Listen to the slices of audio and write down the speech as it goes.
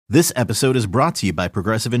This episode is brought to you by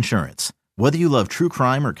Progressive Insurance. Whether you love true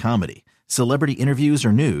crime or comedy, celebrity interviews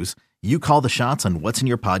or news, you call the shots on what's in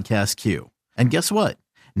your podcast queue. And guess what?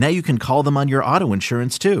 Now you can call them on your auto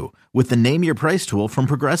insurance too with the Name Your Price tool from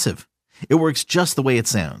Progressive. It works just the way it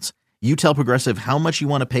sounds. You tell Progressive how much you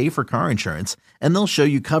want to pay for car insurance, and they'll show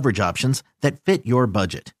you coverage options that fit your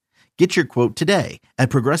budget. Get your quote today at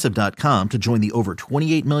Progressive.com to join the over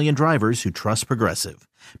 28 million drivers who trust Progressive.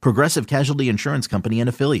 Progressive Casualty Insurance Company and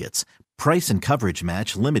Affiliates. Price and coverage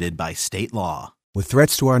match limited by state law. With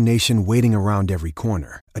threats to our nation waiting around every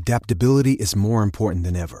corner, adaptability is more important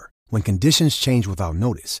than ever. When conditions change without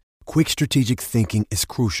notice, quick strategic thinking is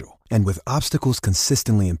crucial. And with obstacles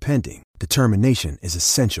consistently impending, determination is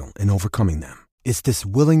essential in overcoming them. It's this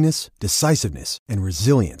willingness, decisiveness, and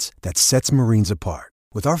resilience that sets Marines apart.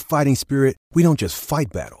 With our fighting spirit, we don't just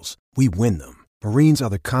fight battles, we win them. Marines are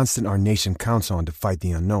the constant our nation counts on to fight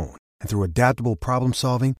the unknown. And through adaptable problem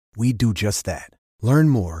solving, we do just that. Learn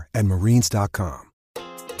more at marines.com.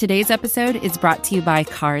 Today's episode is brought to you by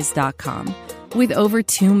Cars.com. With over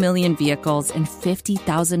 2 million vehicles and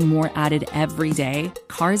 50,000 more added every day,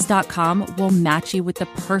 Cars.com will match you with the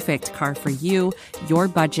perfect car for you, your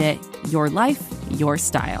budget, your life, your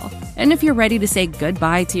style. And if you're ready to say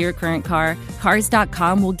goodbye to your current car,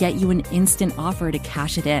 Cars.com will get you an instant offer to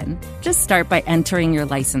cash it in. Just start by entering your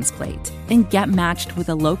license plate and get matched with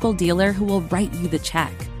a local dealer who will write you the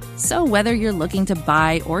check. So whether you're looking to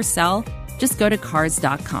buy or sell, just go to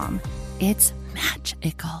Cars.com. It's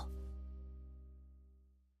magical.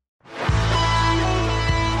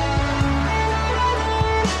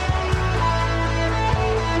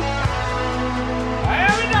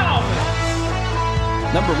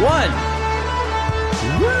 Number one.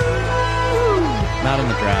 Woo! Not in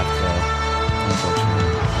the draft, though, unfortunately.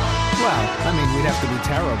 Well, I mean, we'd have to be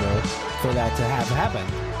terrible for that to have happen.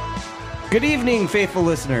 Good evening, faithful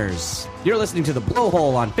listeners. You're listening to the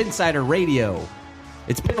Blowhole on Finsider Radio.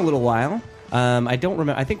 It's been a little while. I don't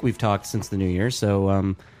remember. I think we've talked since the new year,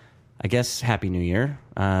 so I guess Happy New Year.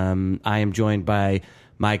 I am joined by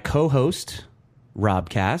my co-host, Rob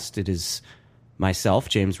Cast. It is myself,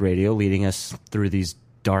 James Radio, leading us through these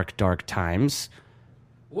dark, dark times.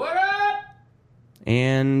 What up?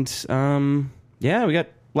 And, yeah, we got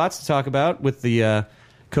lots to talk about with the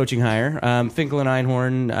coaching hire. Finkel and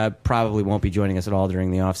Einhorn probably won't be joining us at all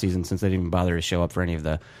during the offseason since they didn't even bother to show up for any of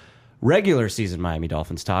the regular season Miami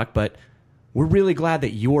Dolphins talk. But we're really glad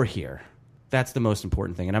that you're here. That's the most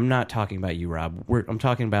important thing. And I'm not talking about you, Rob. I'm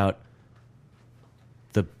talking about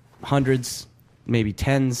the hundreds, maybe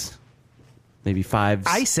tens, maybe fives.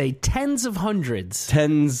 I say tens of hundreds.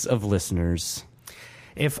 Tens of listeners.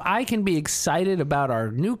 If I can be excited about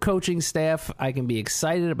our new coaching staff, I can be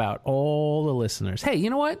excited about all the listeners. Hey, you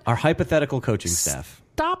know what? Our hypothetical coaching staff.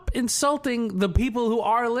 Stop insulting the people who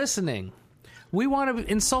are listening. We want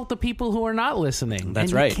to insult the people who are not listening.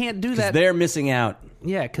 That's and right. You can't do that. They're missing out.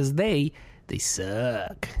 Yeah, because they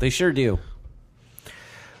suck. They sure do.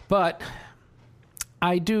 But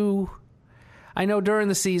I know during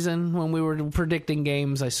the season when we were predicting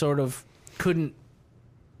games, I sort of couldn't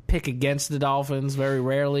pick against the Dolphins. Very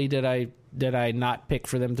rarely did I not pick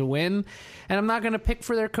for them to win. And I'm not going to pick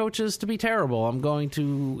for their coaches to be terrible. I'm going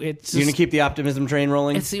to... You're going to keep the optimism train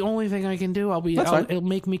rolling? It's the only thing I can do. It'll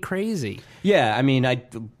make me crazy. Yeah, I mean,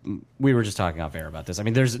 we were just talking off air about this. I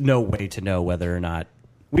mean, there's no way to know whether or not...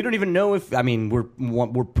 We don't even know if... I mean,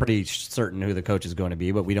 we're pretty certain who the coach is going to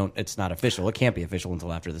be, but we don't... It's not official. It can't be official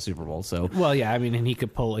until after the Super Bowl. So, well, yeah. I mean, and he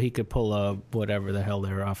could pull a whatever the hell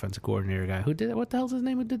their offensive coordinator guy who did that. What the hell's his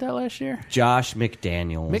name? Who did that last year? Josh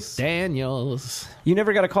McDaniels. You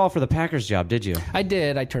never got a call for the Packers job, did you? I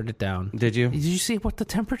did. I turned it down. Did you? Did you see what the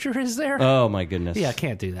temperature is there? Oh my goodness. Yeah, I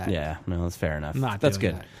can't do that. Yeah, no, that's fair enough. That's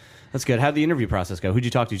good. That. That's good. How'd the interview process go? Who'd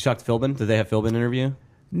you talk to? Did you talk to Philbin? Did they have Philbin interview?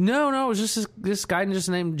 No, it was just this guy just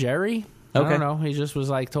named Jerry. Okay. I don't know. He just was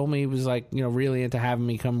told me he was really into having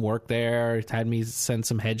me come work there. He had me send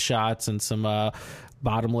some headshots and some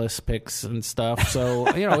bottomless pics and stuff. So,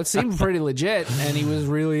 it seemed pretty legit, and he was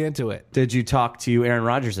really into it. Did you talk to Aaron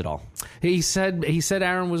Rodgers at all? He said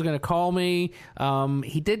Aaron was going to call me.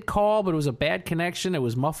 He did call, but it was a bad connection. It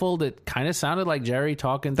was muffled. It kind of sounded like Jerry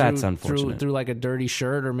talking through like a dirty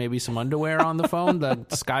shirt or maybe some underwear on the phone,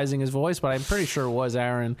 disguising his voice. But I'm pretty sure it was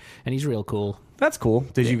Aaron, and he's real cool. That's cool.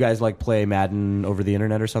 Did you guys play Madden over the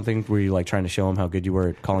internet or something? Were you trying to show him how good you were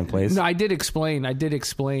at calling plays? No, I did explain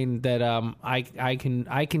that I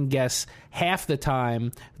can guess half the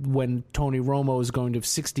time when Tony Romo is going to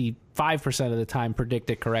 65 5% of the time predict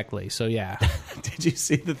it correctly. So, yeah. Did you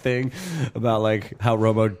see the thing about like how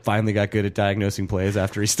Romo finally got good at diagnosing plays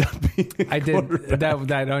after he stopped being a I did quarterback?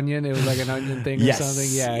 that onion. It was like an onion thing or something.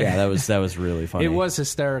 Yeah, that was really funny. It was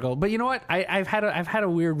hysterical. But you know what? I've had a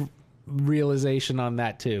weird realization on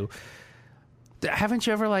that too. Haven't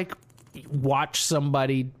you ever like watched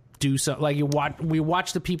somebody do something like we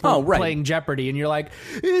watch the people playing Jeopardy and you're like,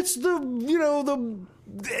 it's the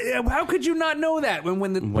how could you not know that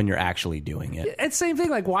when you're actually doing it? It's the same thing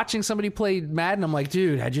like watching somebody play Madden. I'm like,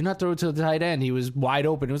 dude, how'd you not throw it to the tight end? He was wide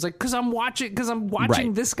open. It was like because I'm watching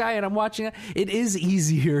this guy and I'm watching it. It is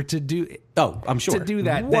easier to do. Oh, I'm sure to do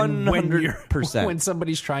that 100%. when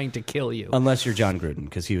somebody's trying to kill you. Unless you're John Gruden,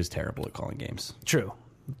 because he was terrible at calling games. True,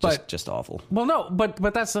 but just awful. Well, no,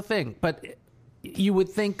 but that's the thing. But you would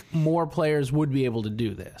think more players would be able to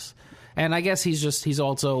do this, and I guess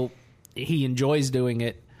he enjoys doing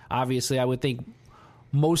it. Obviously, I would think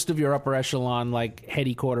most of your upper echelon, like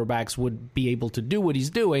heady quarterbacks, would be able to do what he's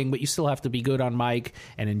doing, but you still have to be good on mic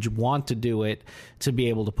and want to do it to be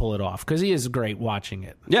able to pull it off, because he is great watching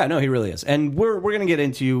it. Yeah, no, he really is. And we're going to get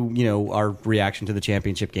into our reaction to the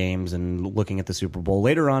championship games and looking at the Super Bowl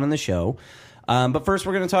later on in the show. But first,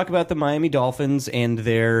 we're going to talk about the Miami Dolphins and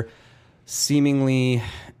their seemingly,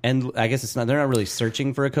 and I guess they're not really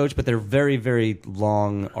searching for a coach, but their very, very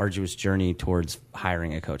long, arduous journey towards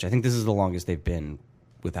hiring a coach. I think this is the longest they've been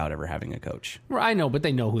without ever having a coach. Well, I know, but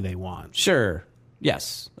they know who they want. Sure.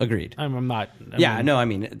 Yes. Agreed. I'm not.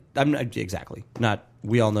 I'm not exactly. Not.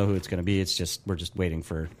 We all know who it's going to be. It's just we're just waiting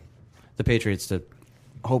for the Patriots to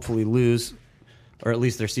hopefully lose, or at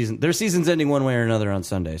least their season's ending one way or another on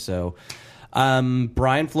Sunday. So.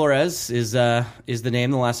 Brian Flores is the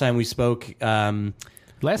name. The last time we spoke, neither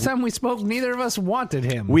of us wanted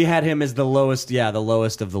him. We had him as the lowest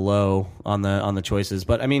of the low on the choices.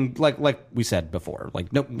 But I mean, like we said before,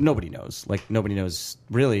 like nobody knows. Like nobody knows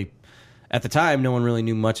really. At the time, no one really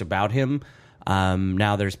knew much about him.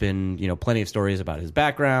 Now there's been plenty of stories about his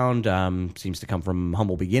background. Seems to come from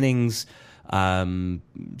humble beginnings.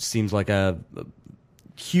 Seems like a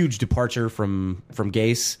huge departure from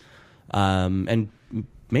Gase. And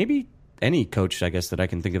maybe any coach, I guess, that I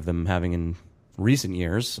can think of them having in recent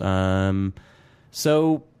years.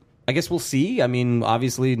 So I guess we'll see. I mean,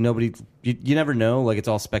 obviously, you never know. Like, it's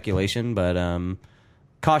all speculation, but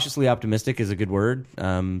cautiously optimistic is a good word.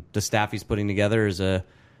 The staff he's putting together is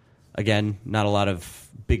again, not a lot of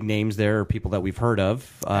big names there or people that we've heard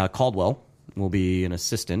of. Caldwell will be an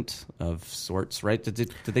assistant of sorts, right?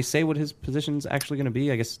 Did they say what his position's actually going to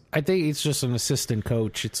be? I think it's just an assistant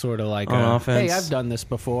coach. It's sort of like, offense. Hey, I've done this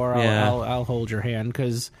before. Yeah. I'll hold your hand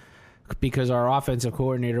because our offensive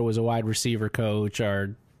coordinator was a wide receiver coach.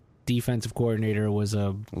 Our defensive coordinator was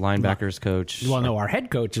a linebackers coach. Well, no, our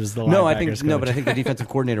head coach is the linebackers coach. No, but I think the defensive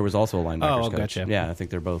coordinator was also a linebackers coach. Gotcha. Yeah, I think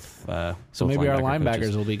they're both. So maybe our linebackers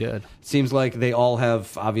coaches. will be good. Seems like they all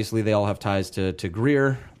have ties to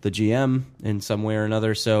Greer, the GM, in some way or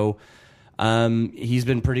another. So he's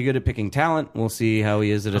been pretty good at picking talent. We'll see how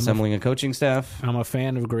he is at assembling a coaching staff. I'm a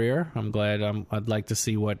fan of Greer. I'm glad. I'd like to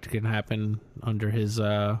see what can happen under his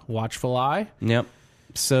watchful eye. Yep.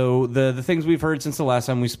 So the things we've heard since the last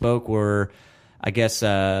time we spoke were, I guess,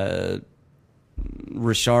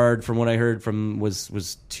 Richard, from what I heard,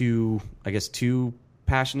 was too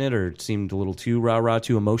passionate, or seemed a little too rah-rah,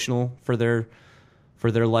 too emotional for their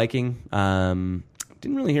liking.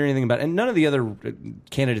 Didn't really hear anything about it. And none of the other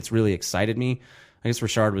candidates really excited me. I guess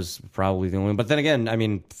Richard was probably the only one. But then again, I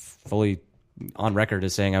mean, fully on record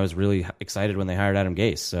as saying I was really excited when they hired Adam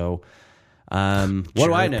Gase. So... what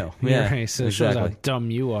do I know? Yeah, exactly. Shows how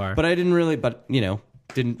dumb you are. But I didn't really,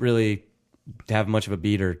 have much of a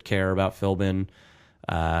beat or care about Philbin.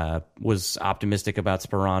 Was optimistic about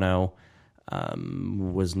Sperano.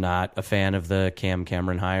 Was not a fan of the Cam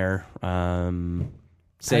Cameron hire. Saban.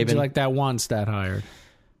 How'd you like that one stat hired?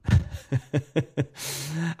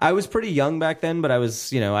 I was pretty young back then, but I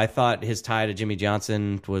was, I thought his tie to Jimmy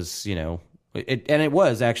Johnson was, it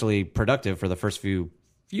was actually productive for the first few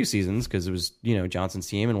seasons, because it was Johnson's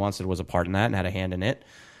team, and Wanstead was a part in that and had a hand in it.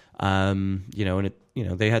 And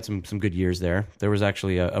they had some good years there. There was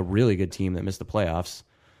actually a really good team that missed the playoffs.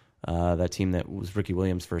 That team that was Ricky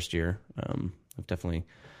Williams' first year. Definitely.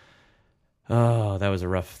 Oh, that was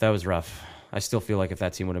rough. I still feel like if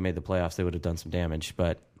that team would have made the playoffs, they would have done some damage.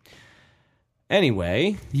 But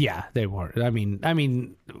anyway, yeah, they were. I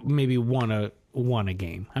mean, maybe won a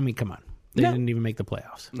game. I mean, come on, they didn't even make the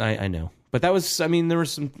playoffs. I know. But that was, there were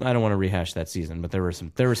some, I don't want to rehash that season, but there were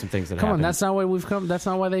some things that happened. Come on, that's not why we've come. That's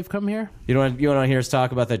not why they've come here. You want to hear us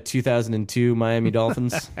talk about the 2002 Miami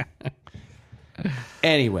Dolphins?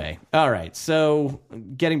 Anyway, all right. So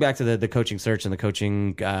getting back to the coaching search and the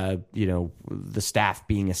coaching, the staff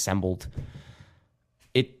being assembled,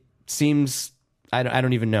 it seems, I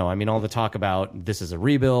don't even know. I mean, all the talk about this is a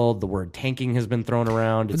rebuild, the word tanking has been thrown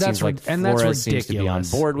around. It seems like Flores seems to be on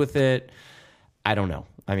board with it. I don't know.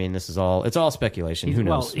 I mean, it's all speculation. Who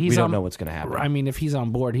knows? We don't know what's going to happen. I mean, if he's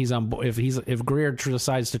on board, he's on board. If Greer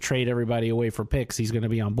decides to trade everybody away for picks, he's going to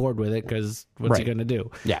be on board with it because what's he going to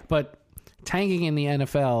do? Yeah. But tanking in the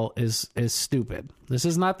NFL is stupid. This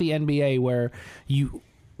is not the NBA where you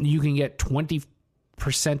can get 20%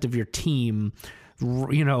 of your team,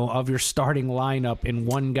 of your starting lineup in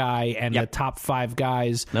one guy, and the top 5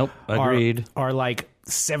 guys agreed. are like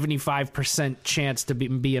 75% chance to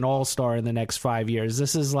be an all-star in the next 5 years.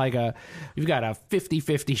 This is like you've got a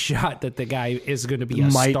 50-50 shot that the guy is going to be a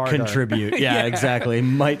might starter. Contribute. Yeah, exactly.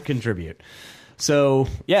 Might contribute. So,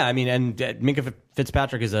 yeah, I mean, and Minkah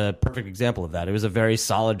Fitzpatrick is a perfect example of that. It was a very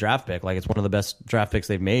solid draft pick. Like, it's one of the best draft picks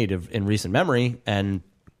they've made in recent memory. And,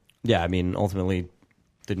 yeah, I mean, ultimately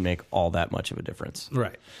didn't make all that much of a difference.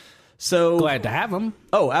 Right. So glad to have him.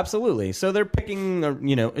 Oh, absolutely. So they're picking,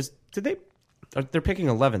 they're picking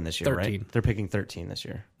 11 this year, 13. Right? They're picking 13 this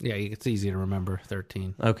year. Yeah, it's easy to remember,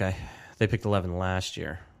 13. Okay. They picked 11 last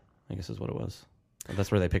year, I guess is what it was.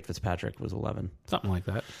 That's where they picked Fitzpatrick, was 11. Something like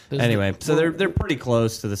that. Anyway, so they're pretty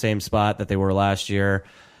close to the same spot that they were last year.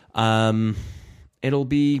 It'll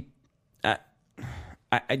be...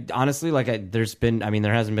 I honestly, there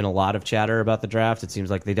hasn't been a lot of chatter about the draft. It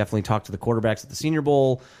seems like they definitely talked to the quarterbacks at the Senior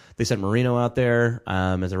Bowl. They sent Marino out there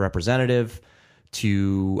as a representative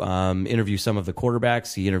to interview some of the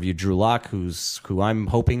quarterbacks. He interviewed Drew Lock, who I'm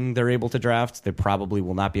hoping they're able to draft. They probably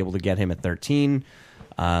will not be able to get him at 13.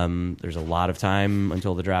 There's a lot of time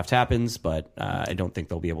until the draft happens, but I don't think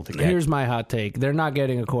they'll be able to get... Here's my hot take. They're not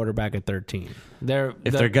getting a quarterback at 13.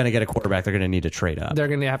 If they're going to get a quarterback, they're going to need to trade up. They're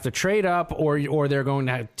going to have to trade up, or they're going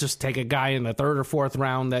to just take a guy in the 3rd or 4th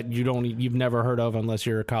round that you've never heard of unless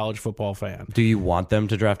you're a college football fan. Do you want them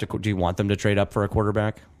to draft do you want them to trade up for a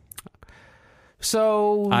quarterback?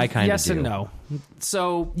 So I kind of yes do. And no.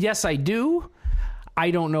 So yes, I do. I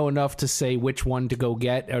don't know enough to say which one to go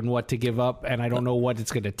get and what to give up, and I don't know what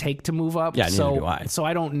it's going to take to move up. Yeah, neither do I. So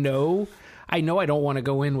I don't know. I know I don't want to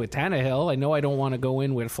go in with Tannehill. I know I don't want to go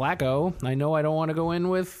in with Flacco. I know I don't want to go in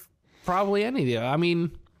with probably any of the. I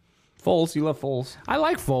mean, Foles. You love Foles. I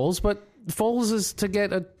like Foles, but Foles is to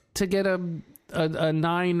get a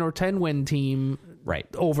 9 or 10 win team right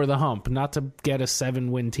over the hump, not to get a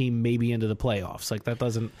 7-win team maybe into the playoffs. Like that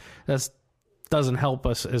doesn't help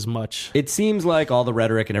us as much. It seems like all the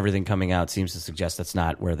rhetoric and everything coming out seems to suggest that's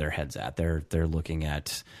not where their head's at. They're looking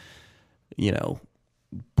at,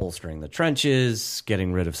 bolstering the trenches,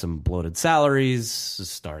 getting rid of some bloated salaries,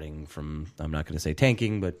 starting from, I'm not going to say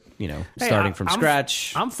tanking, but, starting from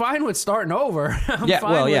scratch. I'm fine with starting over.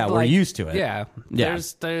 We're used to it. Yeah.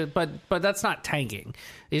 But that's not tanking.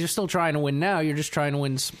 You're still trying to win now. You're just trying to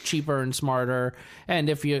win cheaper and smarter. And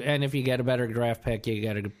if you get a better draft pick, you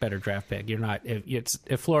get a better draft pick. You're not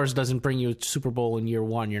if Flores doesn't bring you a Super Bowl in year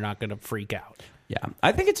 1, you're not going to freak out. Yeah,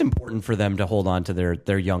 I think it's important for them to hold on to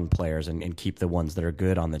their young players and keep the ones that are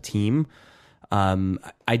good on the team.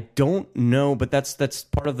 I don't know, but that's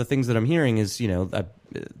part of the things that I'm hearing is,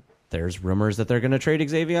 there's rumors that they're going to trade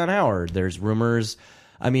Xavier Howard. There's rumors,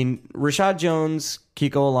 Rashad Jones,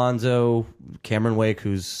 Kiko Alonso, Cameron Wake,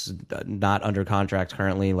 who's not under contract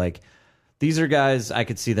currently. Like, these are guys I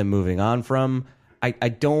could see them moving on from. I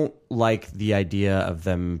don't like the idea of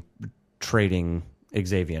them trading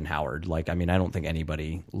Xavier Howard. I don't think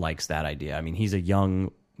anybody likes that idea. He's a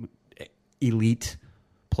young, elite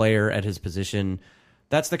player at his position.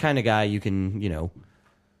 That's the kind of guy you can,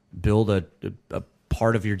 build a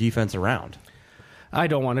part of your defense around. I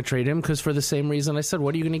don't want to trade him because for the same reason I said,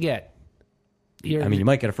 what are you going to get? You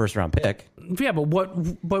might get a first-round pick. Yeah, but what?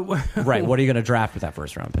 Right, what are you going to draft with that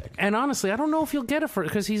first-round pick? And honestly, I don't know if you'll get it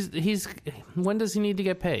because he's. When does he need to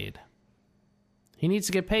get paid? He needs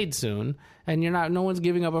to get paid soon, and no one's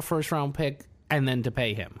giving up a first-round pick and then to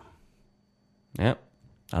pay him. Yeah,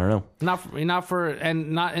 I don't know.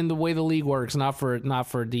 Not in the way the league works. Not for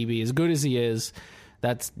DB. As good as he is,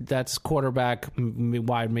 that's quarterback,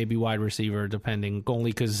 maybe wide receiver, depending.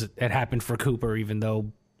 Only because it happened for Cooper, even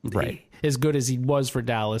though as good as he was for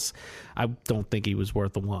Dallas, I don't think he was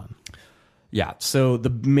worth the one. Yeah. So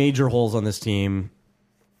the major holes on this team: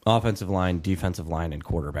 offensive line, defensive line, and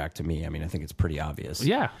quarterback. To me, I think it's pretty obvious.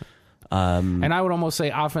 Yeah. And I would almost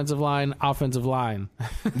say offensive line. No,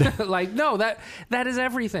 that is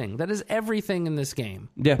everything. That is everything in this game.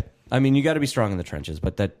 Yeah. You got to be strong in the trenches,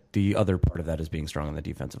 but that the other part of that is being strong on the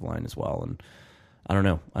defensive line as well. And I don't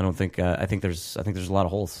know. I don't think. I think there's a lot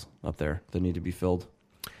of holes up there that need to be filled.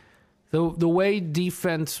 The way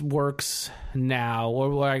defense works now,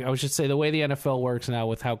 or I should say the way the NFL works now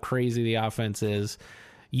with how crazy the offense is,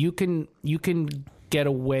 you can get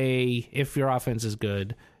away if your offense is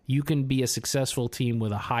good. You can be a successful team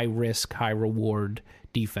with a high risk, high reward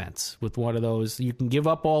defense. With one of those, you can give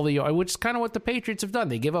up all the yards, which is kind of what the Patriots have done.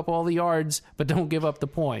 They give up all the yards, but don't give up the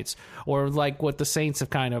points. Or like what the Saints have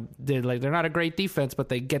kind of did. Like, they're not a great defense, but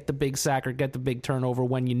they get the big sack or get the big turnover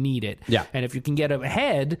when you need it. Yeah. And if you can get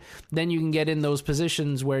ahead, then you can get in those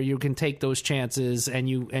positions where you can take those chances, and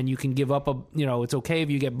you can give up it's okay if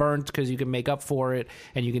you get burnt because you can make up for it,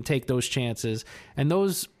 and you can take those chances. And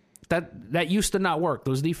those that used to not work.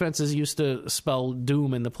 Those defenses used to spell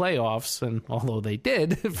doom in the playoffs, and although they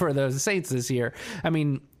did for the Saints this year, I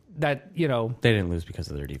mean, that, they didn't lose because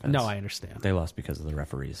of their defense. No, I understand. They lost because of the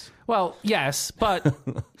referees. Well, yes, but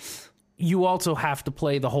you also have to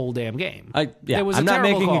play the whole damn game. It was I'm not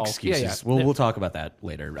making call. excuses. We'll talk about that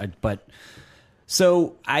later.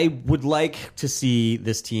 So I would like to see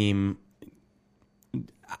this team.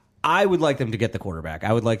 I would like them to get the quarterback.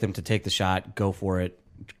 I would like them to take the shot, go for it,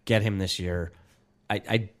 get him this year.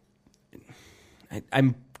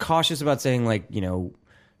 I'm cautious about saying, like,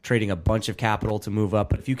 trading a bunch of capital to move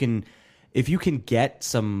up, but if you can get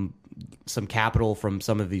some capital from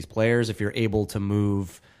some of these players, if you're able to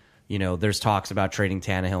move, there's talks about trading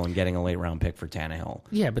Tannehill and getting a late round pick for Tannehill.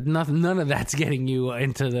 Yeah, but none of that's getting you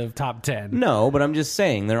into the top 10. No, but I'm just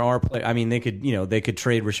saying there are players. I mean, they could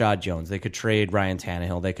trade Rashad Jones, they could trade Ryan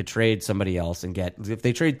Tannehill, they could trade somebody else and if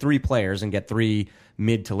they trade 3 players and get 3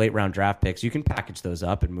 mid to late round draft picks, you can package those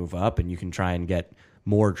up and move up, and you can try and get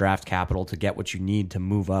more draft capital to get what you need to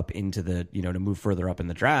move up into the, to move further up in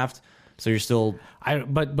the draft. So you're still,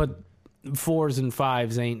 but 4s and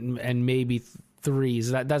 5s ain't, and maybe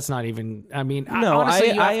 3s. That's not even. I mean, no,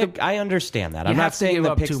 honestly, I understand that. I'm not saying give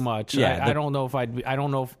the up picks, too much. Yeah, I don't know if I don't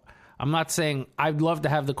know if. I'm not saying I'd love to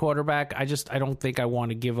have the quarterback. I don't think I want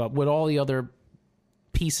to give up with all the other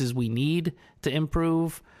pieces we need to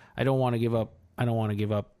improve. I don't want to give up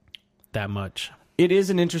that much. It is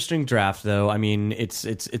an interesting draft, though. I mean, it's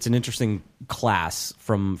an interesting class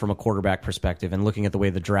from a quarterback perspective, and looking at the way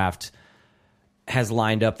the draft has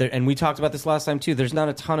lined up there. And we talked about this last time too. There's not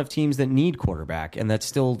a ton of teams that need quarterback, and that's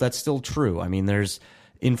still true. I mean, there's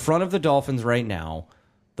in front of the Dolphins right now,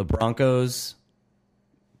 the Broncos,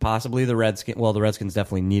 possibly the Redskins. Well, the Redskins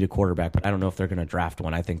definitely need a quarterback, but I don't know if they're going to draft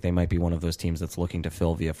one. I think they might be one of those teams that's looking to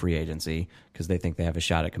fill via free agency because they think they have a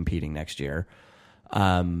shot at competing next year.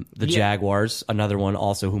 Jaguars, another one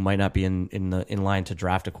also who might not be in line to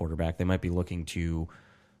draft a quarterback. They might be looking to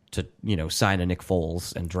sign a Nick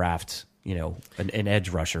Foles and draft an edge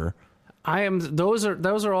rusher. Those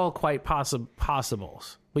are all quite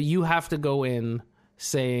possibles, but you have to go in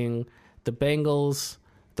saying the Bengals,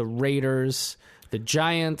 the Raiders, the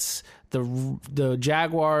Giants, the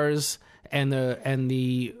Jaguars, and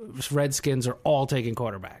the Redskins are all taking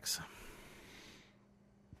quarterbacks.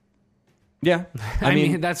 Yeah, I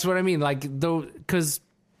mean that's what I mean. Like, though,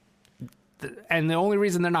 and the only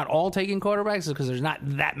reason they're not all taking quarterbacks is because there's not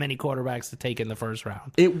that many quarterbacks to take in the first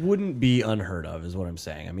round. It wouldn't be unheard of, is what I'm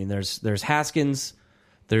saying. I mean, there's Haskins,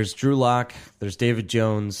 there's Drew Lock, there's David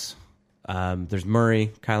Jones, there's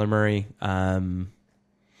Kyler Murray.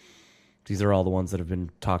 These are all the ones that have been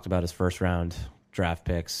talked about as first round draft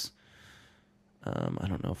picks. I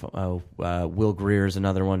don't know if Will Greer is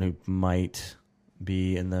another one who might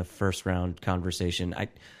be in the first round conversation.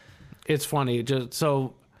 It's funny,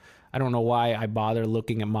 so I don't know why I bother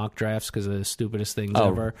looking at mock drafts because of the stupidest things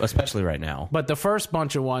ever, especially right now. But the first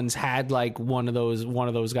bunch of ones had like one of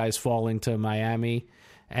those guys falling to Miami,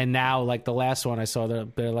 and now like the last one I saw,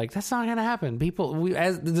 they're like, that's not gonna happen.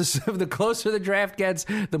 As the closer the draft gets,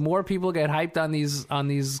 the more people get hyped on these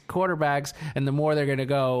quarterbacks, and the more they're gonna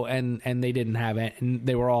go, and they didn't have it, and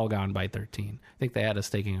they were all gone by 13. I think they had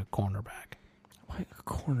us taking a cornerback. A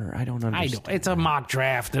corner? I don't understand. It's a mock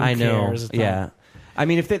draft. Who I know. cares? Yeah. I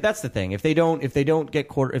mean, that's the thing. If they don't go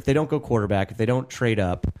quarterback, if they don't trade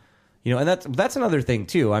up, and that's another thing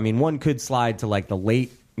too. I mean, one could slide to like the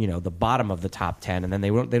late, the bottom of the top 10, and then they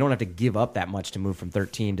don't have to give up that much to move from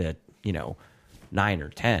 13 to 9 or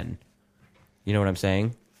 10. You know what I'm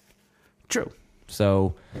saying? True.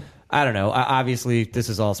 So I don't know. Obviously, this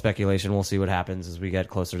is all speculation. We'll see what happens as we get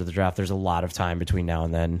closer to the draft. There's a lot of time between now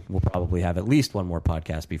and then. We'll probably have at least one more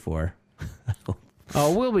podcast before.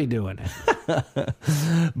 Oh, we'll be doing it.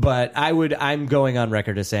 But I'm going on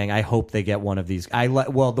record as saying I hope they get one of these.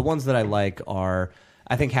 The ones that I like are,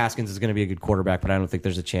 I think Haskins is going to be a good quarterback, but I don't think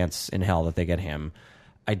there's a chance in hell that they get him.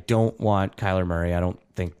 I don't want Kyler Murray. I don't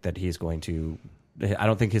think that he's going to I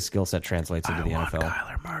don't think his skill set translates into the NFL.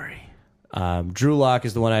 Kyler Murray. Drew Lock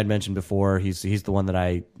is the one I had mentioned before. He's the one that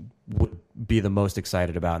I would be the most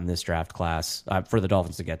excited about in this draft class for the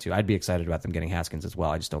Dolphins to get to. I'd be excited about them getting Haskins as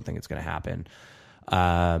well. I just don't think it's going to happen.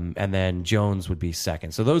 And then Jones would be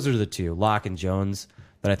second. So those are the two, Lock and Jones,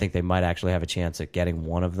 that I think they might actually have a chance at getting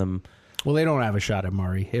one of them. Well, they don't have a shot at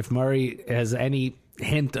Murray. If Murray has any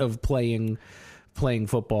hint of playing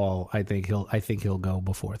football, I think he'll go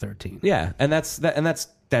before 13. Yeah, and that's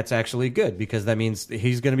actually good because that means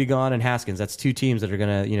he's going to be gone, and Haskins. That's two teams that are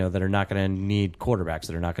going to that are not going to need quarterbacks,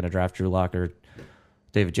 that are not going to draft Drew Lock or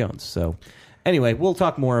David Jones. So anyway, we'll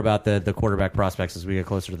talk more about the quarterback prospects as we get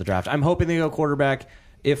closer to the draft. I'm hoping they go quarterback.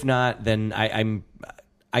 If not, then I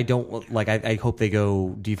hope they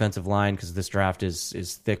go defensive line because this draft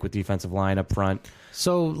is thick with defensive line up front.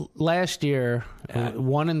 So last year,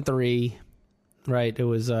 1-3, right? It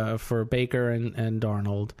was for Baker and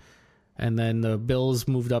Darnold, and then the Bills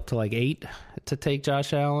moved up to like 8 to take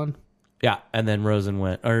Josh Allen. Yeah, and then Rosen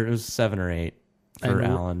went, or it was 7 or 8 for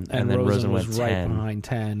Allen, and then Rosen was went right 10. behind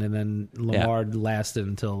 10, and then Lamar lasted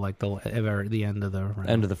until like the end of the round.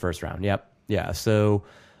 End of the first round. Yep. Yeah. So,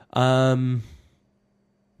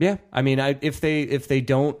 yeah. I mean, if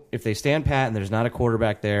they stand pat and there's not a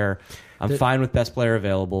quarterback there, I'm fine with best player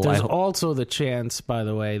available. There's also the chance, by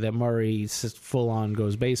the way, that Murray full on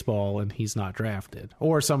goes baseball and he's not drafted,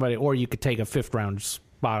 or you could take a 5th round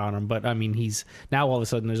spot on him. But I mean, he's now all of a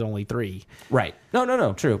sudden there's only 3. Right.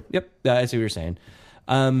 No. True. Yep. I see what you're saying.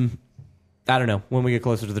 I don't know. When we get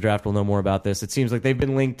closer to the draft, we'll know more about this. It seems like they've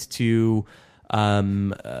been linked to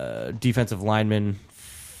defensive linemen.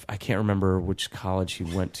 I can't remember which college he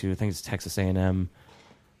went to. I think it's Texas A&M.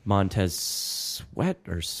 Montez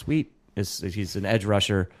Sweet. He's an edge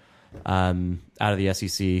rusher out of the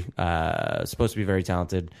SEC. Supposed to be very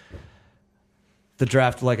talented. The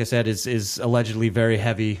draft, like I said, is allegedly very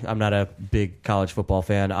heavy. I'm not a big college football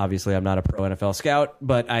fan. Obviously, I'm not a pro NFL scout,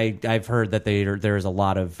 but I've heard that there is a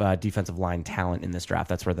lot of defensive line talent in this draft.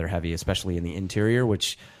 That's where they're heavy, especially in the interior,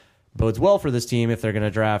 which bodes well for this team if they're going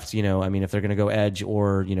to draft, if they're going to go edge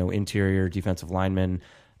or, interior defensive linemen.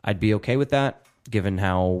 I'd be okay with that, given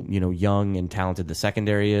how, young and talented the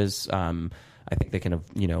secondary is. I think they can,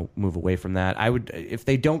 move away from that. If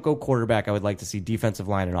they don't go quarterback, I would like to see defensive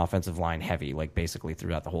line and offensive line heavy, like basically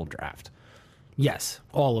throughout the whole draft. Yes,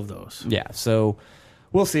 all of those. Yeah, so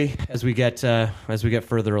we'll see as we get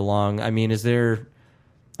further along. I mean,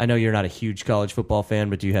 I know you're not a huge college football fan,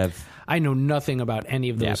 but do you have? I know nothing about any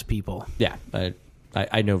of those people. Yeah,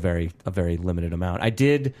 I know a very limited amount. I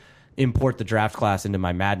did import the draft class into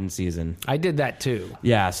my Madden season. I did that too.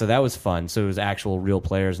 Yeah, so that was fun. So it was actual real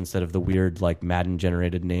players instead of the weird like Madden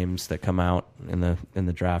generated names that come out in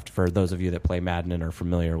the draft. For those of you that play Madden and are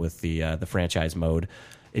familiar with the franchise mode,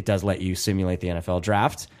 it does let you simulate the NFL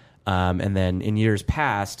draft. And then in years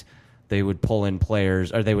past, they would pull in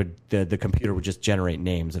players, or the computer would just generate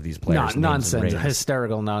names of these players. Nonsense,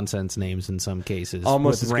 hysterical nonsense names in some cases.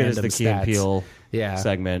 Almost as good as the Key and Peele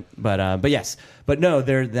segment. But yes. But no,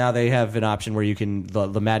 now they have an option where you can,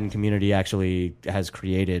 the Madden community actually has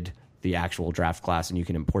created the actual draft class, and you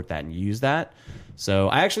can import that and use that. So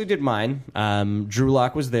I actually did mine. Drew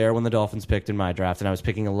Lock was there when the Dolphins picked in my draft, and I was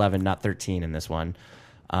picking 11, not 13 in this one.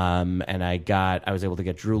 And I was able to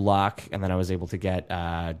get Drew Lock, and then I was able to get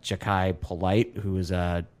Ja'Kai Polite, who is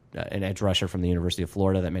an edge rusher from the University of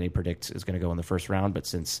Florida that many predict is going to go in the first round. But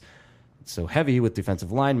since it's so heavy with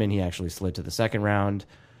defensive linemen, he actually slid to the second round.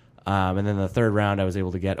 And then the third round, I was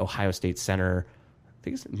able to get Ohio State center, I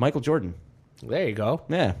think it's Michael Jordan. There you go.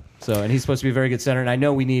 Yeah. So, and he's supposed to be a very good center. And I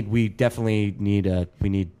know we definitely need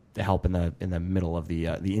help in the middle of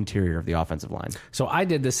the interior of the offensive line. So I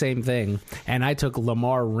did the same thing, and I took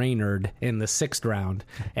Lamar Raynard in the 6th round,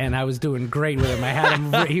 and I was doing great with him. I had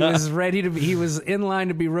him; he was in line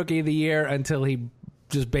to be Rookie of the Year until he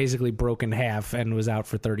just basically broke in half and was out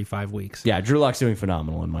for 35 weeks. Yeah, Drew Lock's doing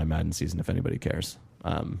phenomenal in my Madden season, if anybody cares.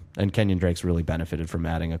 And Kenyon Drake's really benefited from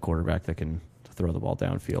adding a quarterback that can throw the ball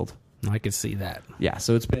downfield. I could see that. Yeah,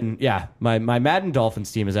 so it's been, my Madden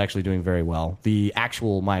Dolphins team is actually doing very well. The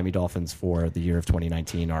actual Miami Dolphins for the year of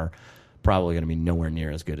 2019 are probably going to be nowhere near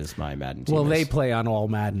as good as my Madden team. Well, they play on all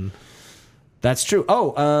Madden. That's true.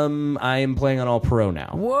 I am playing on All Pro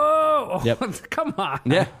now. Whoa! Yep. Come on.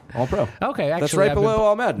 Yeah, All Pro. Okay, actually, that's right below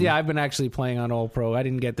All Madden. Yeah, I've been actually playing on All Pro. I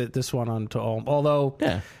didn't get this one onto All. Although,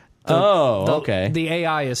 yeah. Okay. The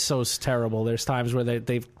AI is so terrible. There's times where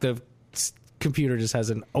the computer just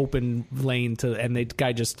has an open lane and the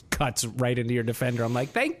guy just cuts right into your defender. I'm like,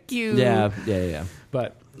 thank you. Yeah.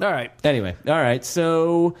 But all right. Anyway, all right.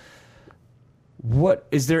 So What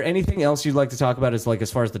is there anything else you'd like to talk about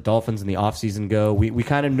as far as the Dolphins and the offseason go? We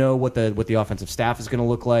kind of know what the offensive staff is going to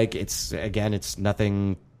look like. It's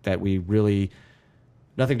nothing that we really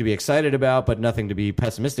nothing to be excited about, but nothing to be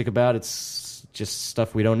pessimistic about. It's just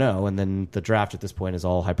stuff we don't know, and then the draft at this point is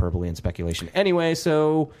all hyperbole and speculation anyway.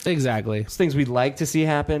 So exactly, it's things we'd like to see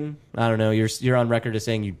happen. I don't know. You're on record as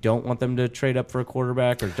saying you don't want them to trade up for a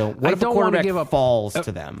quarterback, or don't. What if a quarterback falls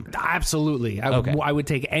to them? Absolutely, I would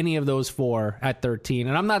take any of those 4 at 13.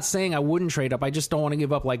 And I'm not saying I wouldn't trade up. I just don't want to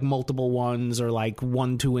give up like multiple ones or like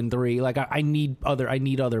 1, 2, and 3. Like I need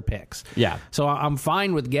other picks. Yeah. So I'm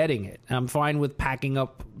fine with getting it. I'm fine with packaging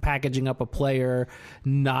up a player,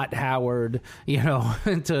 not Howard, to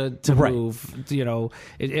right. move.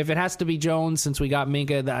 If it has to be Jones, since we got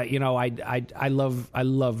Minka, that I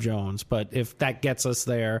love Jones, but if that gets us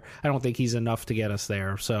there, I don't think he's enough to get us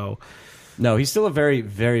there. So. No, he's still a very,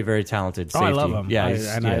 very, very talented safety. I love him. Yeah, he's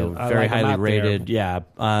very highly rated. There. Yeah,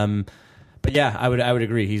 but yeah, I would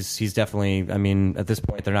agree. He's definitely. I mean, at this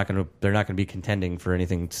point, they're not going to be contending for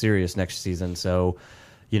anything serious next season. So.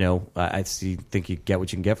 I think you get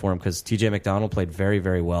what you can get for him, because T.J. McDonald played very,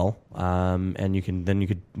 very well, and you could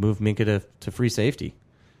move Minka to free safety,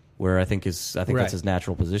 where I think that's his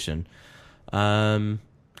natural position.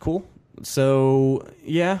 Cool. So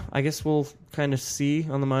yeah, I guess we'll kind of see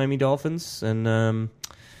on the Miami Dolphins, and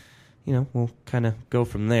we'll kind of go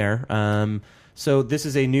from there. So this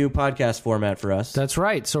is a new podcast format for us. That's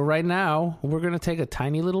right. So right now, we're going to take a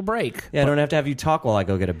tiny little break. Yeah, I don't have to have you talk while I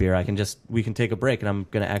go get a beer. We can take a break, and I'm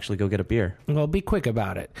going to actually go get a beer. Well, be quick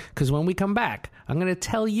about it, because when we come back, I'm going to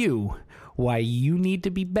tell you why you need to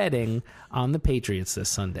be betting on the Patriots this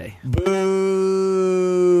Sunday.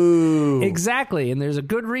 Boo! Exactly, and there's a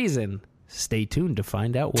good reason. Stay tuned to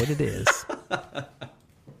find out what it is.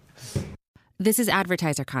 This is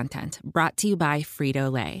advertiser content brought to you by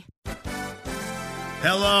Frito-Lay.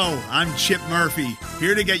 Hello, I'm Chip Murphy,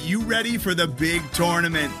 here to get you ready for the big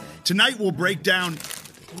tournament. Tonight we break down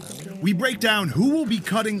who will be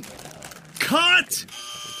cutting. Cut!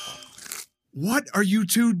 What are you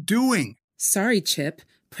two doing? Sorry, Chip.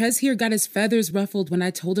 Prez here got his feathers ruffled when I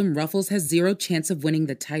told him Ruffles has 0 chance of winning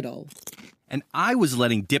the title. And I was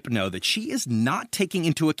letting Dip know that she is not taking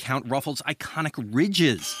into account Ruffles' iconic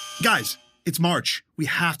ridges. Guys, it's March. We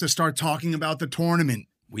have to start talking about the tournament.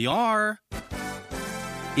 We are.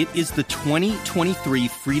 It is the 2023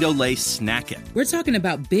 Frito-Lay Snack It. We're talking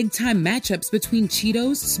about big-time matchups between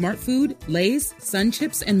Cheetos, Smart Food, Lay's, Sun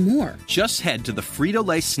Chips, and more. Just head to the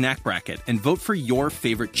Frito-Lay Snack Bracket and vote for your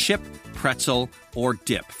favorite chip, pretzel, or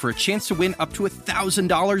dip for a chance to win up to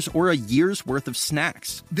 $1,000 or a year's worth of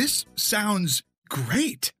snacks. This sounds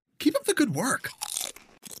great. Keep up the good work.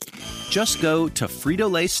 Just go to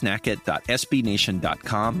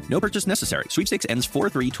fritolaysnackit.sbnation.com. No purchase necessary. Sweepstakes ends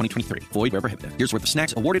 4/3/2023. Void where prohibited. Year's worth of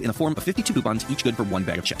snacks awarded in the form of 52 coupons, each good for 1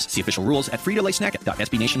 bag of chips. See official rules at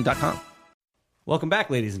fritolaysnackit.sbnation.com. Welcome back,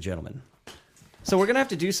 ladies and gentlemen. So we're gonna have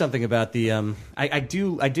to do something about the. I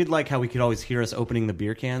did like how we could always hear us opening the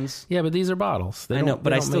beer cans. Yeah, but these are bottles. I know,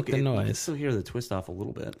 but I still make the noise. I can still hear the twist off a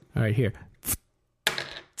little bit. All right, here.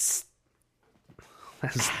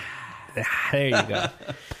 There you go.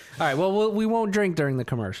 All right. Well, we won't drink during the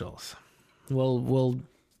commercials. We'll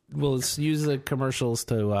use the commercials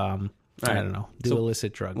to I don't know, do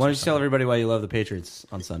illicit drugs. Why don't you tell everybody why you love the Patriots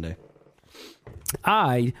on Sunday?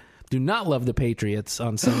 I do not love the Patriots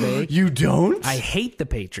on Sunday. You don't? I hate the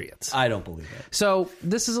Patriots. I don't believe it. So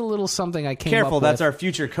this is a little something I came Careful, up with. that's our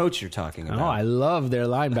future coach you're talking about. Oh, I love their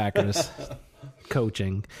linebackers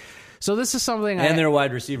coaching. So this is something and their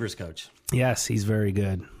wide receivers coach. Yes, he's very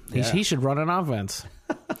good. Yeah. He should run an offense.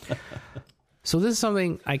 So this is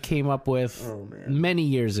something I came up with many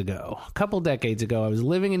years ago, a couple decades ago. I was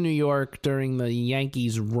living in New York during the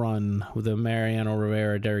Yankees run with the Mariano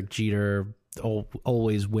Rivera, Derek Jeter,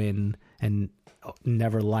 always win and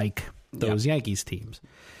never like those Yankees teams.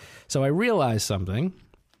 So I realized something.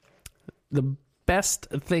 The best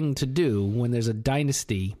thing to do when there's a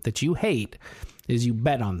dynasty that you hate is you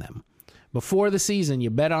bet on them. Before the season, you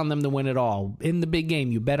bet on them to win it all. In the big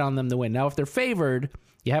game, you bet on them to win. Now, if they're favored,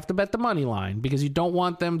 you have to bet the money line because you don't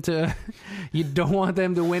want them to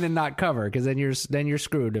win and not cover, because then you're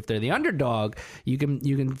screwed. If they're the underdog, you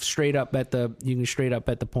can straight up bet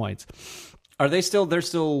the points. Are they still? They're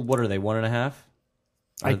still. What are they? 1.5?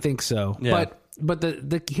 I think so. Yeah. But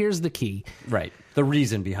the here's the key. Right. The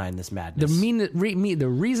reason behind this madness. The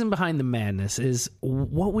reason behind the madness is,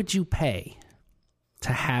 what would you pay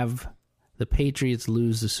to have the Patriots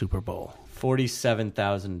lose the Super Bowl?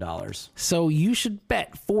 $47,000. So you should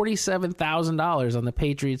bet $47,000 on the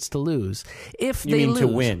Patriots to lose. If You they mean lose, to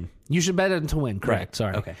win? You should bet them to win. Correct. Right.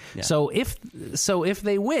 Sorry. Okay. Yeah. So if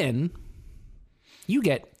they win, you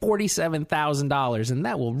get $47,000, and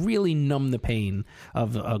that will really numb the pain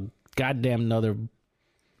of a goddamn another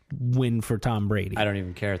win for Tom Brady. I don't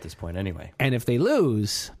even care at this point anyway. And if they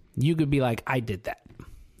lose, you could be like, I did that.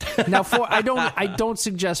 Now, I don't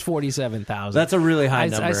suggest 47,000. That's a really high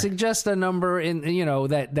number. I suggest a number in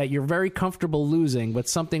that you're very comfortable losing, but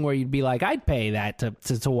something where you'd be like, I'd pay that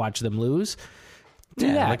to watch them lose. Do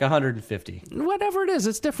that, like 150. whatever it is.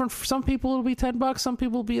 It's different. For some people, it'll be $10. Some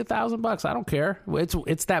people, it'll be $1,000. I don't care.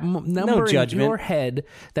 It's that number in your head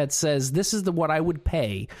that says this is what I would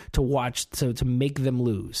pay to watch to make them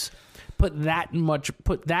lose. Put that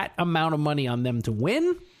amount of money on them to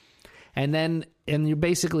win. And you're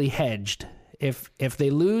basically hedged. If they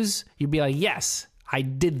lose, you'd be like, yes, I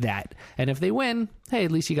did that. And if they win, hey,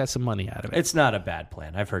 at least you got some money out of it. It's not a bad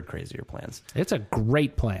plan. I've heard crazier plans. It's a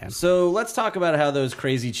great plan. So let's talk about how those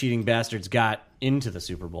crazy cheating bastards got into the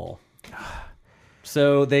Super Bowl.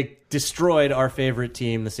 So they destroyed our favorite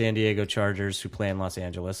team, the San Diego Chargers, who play in Los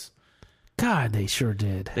Angeles. God, they sure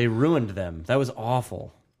did. They ruined them. That was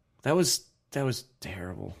awful. That was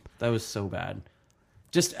terrible. That was so bad.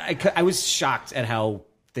 Just I was shocked at how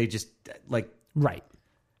they just right.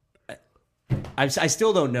 I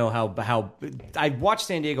still don't know how I watched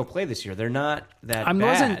San Diego play this year. They're not that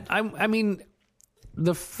bad. I mean,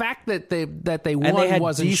 the fact that they won they had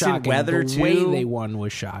wasn't decent shocking. Weather the too. way they won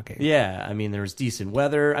was shocking. Yeah, I mean there was decent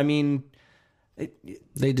weather. I mean,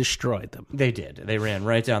 they destroyed them. They did. They ran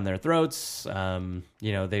right down their throats.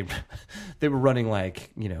 They were running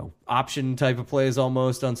option type of plays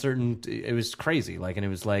almost on certain. It was crazy. And it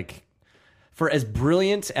was for as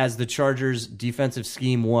brilliant as the Chargers' defensive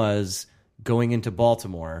scheme was going into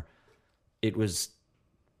Baltimore, it was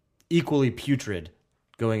equally putrid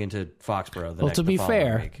going into Foxborough. To be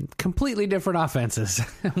fair, completely different offenses.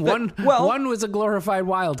 One was a glorified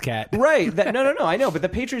Wildcat. Right. No, I know. But the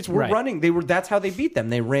Patriots were running. That's how they beat them.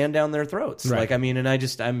 They ran down their throats. Right. I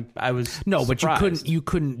was no, but surprised. you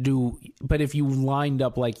couldn't do. But if you lined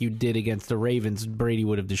up like you did against the Ravens, Brady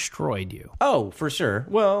would have destroyed you. Oh, for sure.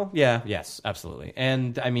 Well, yeah, yes, absolutely.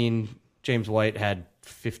 And I mean, James White had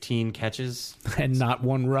 15 catches and not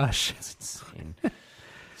one rush. It's insane.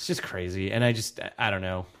 It's just crazy, and I don't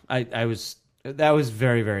know. That was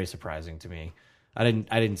very, very surprising to me. I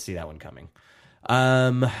didn't see that one coming.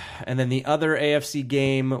 And then the other AFC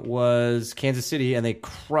game was Kansas City, and they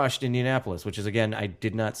crushed Indianapolis, which is again I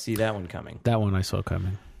did not see that one coming. That one I saw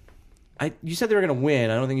coming. You said they were going to win.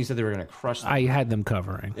 I don't think you said they were going to crush them. I had them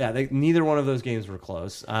covering. Yeah, neither one of those games were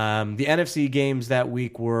close. The NFC games that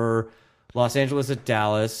week were Los Angeles at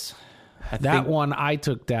Dallas. One, I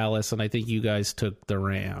took Dallas, and I think you guys took the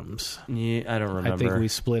Rams. Yeah, I don't remember. I think we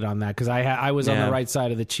split on that because I was on the right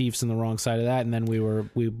side of the Chiefs and the wrong side of that, and then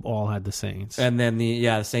we all had the Saints. And then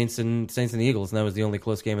the Saints and the Eagles, and that was the only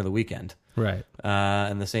close game of the weekend. Right.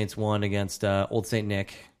 And the Saints won against Old Saint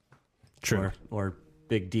Nick. True. Or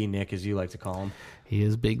Big D Nick, as you like to call him. He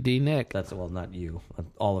is Big D Nick. Not you.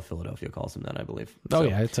 All of Philadelphia calls him that, I believe. Oh,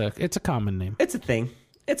 yeah, it's a common name. It's a thing.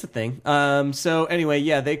 It's a thing. So anyway,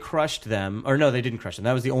 yeah, they crushed them. Or no, they didn't crush them.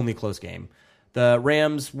 That was the only close game. The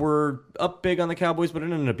Rams were up big on the Cowboys, but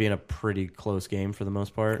it ended up being a pretty close game for the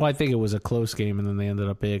most part. Well, I think it was a close game, and then they ended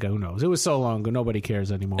up big. Who knows? It was so long ago, nobody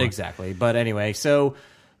cares anymore. Exactly. But anyway, so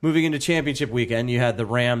moving into championship weekend, you had the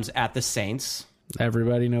Rams at the Saints.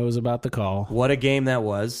 Everybody knows about the call. What a game that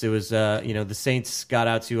was! It was, the Saints got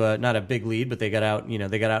out to not a big lead, but they got out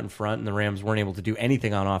in front, and the Rams weren't able to do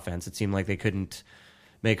anything on offense. It seemed like they couldn't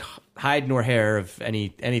make hide nor hair of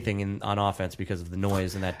anything on offense because of the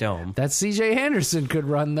noise in that dome. That C.J. Henderson could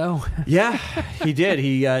run though. Yeah, he did.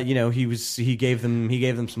 He gave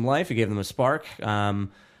them some life. He gave them a spark.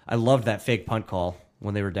 I loved that fake punt call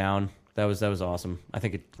when they were down. That was awesome. I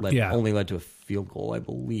think it only led to a field goal, I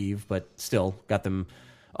believe, but still got them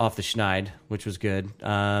off the schneid, which was good.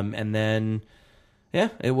 And then, yeah,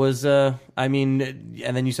 it was. And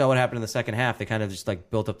then you saw what happened in the second half. They kind of just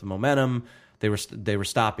built up the momentum. They were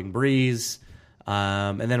stopping Breeze,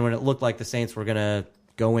 and then when it looked like the Saints were gonna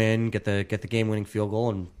go in, get the game winning field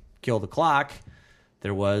goal and kill the clock,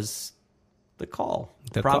 there was the call.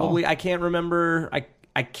 I can't remember.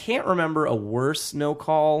 I can't remember a worse no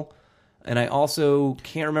call. And I also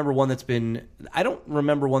can't remember one that's been... I don't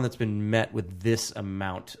remember one that's been met with this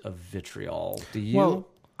amount of vitriol. Do you? Well,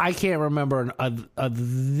 I can't remember a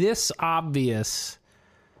this obvious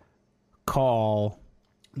call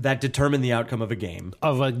that determine the outcome of a game.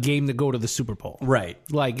 Of a game to go to the Super Bowl. Right.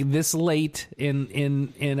 Like this late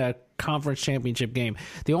in a conference championship game.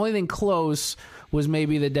 The only thing close was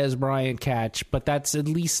maybe the Des Bryant catch, but that's at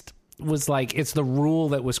least was like, it's the rule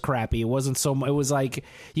that was crappy. It wasn't so it was like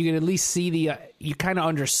you could at least see you kind of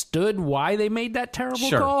understood why they made that terrible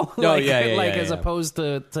call. Oh, as opposed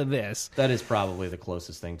to this. That is probably the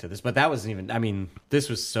closest thing to this, but that wasn't even, I mean, this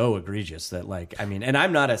was so egregious that like, I mean, and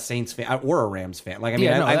I'm not a Saints fan or a Rams fan. Like, I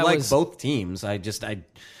mean, I like both teams. That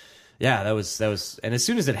was, and as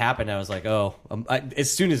soon as it happened, I was like,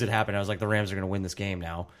 the Rams are going to win this game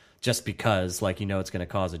now, just because, like, it's going to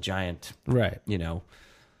cause a giant, right?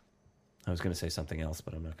 I was going to say something else,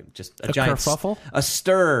 but I'm not going to. Just a giant kerfuffle? A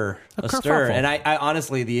stir. Kerfuffle. And I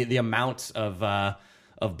honestly, the amount of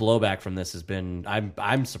blowback from this has been,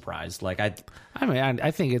 I'm surprised. Like I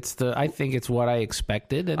think it's what I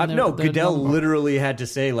expected. And no, Goodell literally had to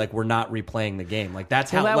say, like, we're not replaying the game. Like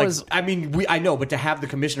that's how. I know, but to have the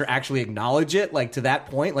commissioner actually acknowledge it, like to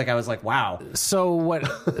that point, like I was like, wow. So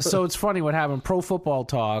it's funny what happened. Pro Football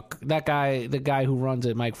Talk. That guy, the guy who runs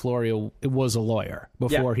it, Mike Florio, was a lawyer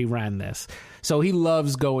before he ran this. So he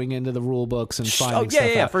loves going into the rule books and finding stuff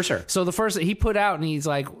out. Yeah, for sure. So the first he put out, and he's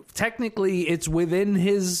like, technically, it's within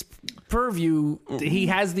his purview. He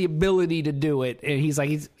has the ability to do it, and he's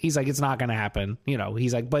like, it's not going to happen.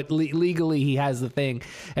 He's like, but legally, he has the thing.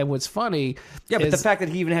 And what's funny, but the fact that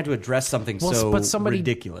he even had to address something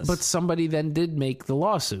ridiculous. But somebody then did make the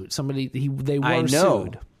lawsuit. They were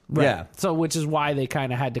sued. Right. Yeah. So, which is why they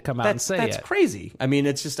kind of had to come out and say that's it. Crazy.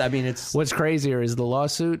 It's... What's crazier is the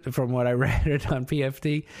lawsuit, from what I read it on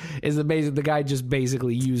PFT, is the guy just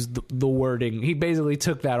basically used the wording. He basically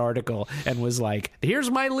took that article and was like,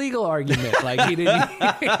 here's my legal argument. Like, he didn't...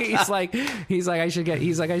 he's like, I should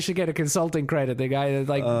get a consulting credit. The guy,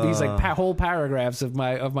 like, he's like, whole paragraphs of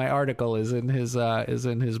my article is in his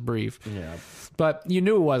brief. Yeah. But you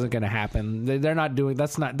knew it wasn't going to happen. They're not doing...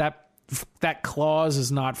 That's not... That clause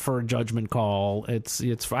is not for a judgment call. It's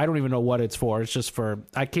for, I don't even know what it's for. It's just for,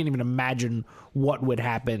 I can't even imagine what would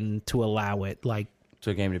happen to allow it. Like, to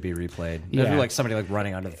a game to be replayed. Yeah. It'd be like somebody like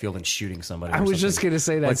running onto the field and shooting somebody. I was just going to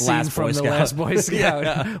say that like scene from The Last Boy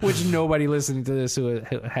Scout, which nobody listening to this who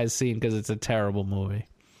has seen, because it's a terrible movie.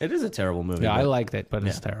 It is a terrible movie. Yeah, I liked it, but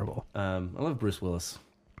it's terrible. I love Bruce Willis.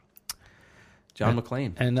 John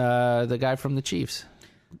McClane. And the guy from the Chiefs.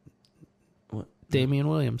 What? Damian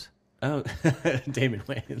Williams. Oh, Damian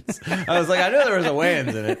Williams. I was like, I knew there was a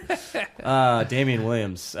Wayans in it. Damian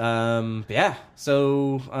Williams. Yeah.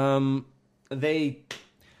 So I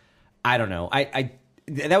don't know.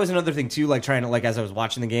 That was another thing too. Like trying to, like, as I was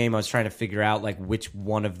watching the game, I was trying to figure out like which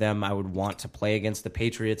one of them I would want to play against the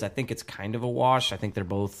Patriots. I think it's kind of a wash. I think they're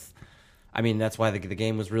both. I mean, that's why the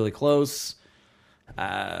game was really close.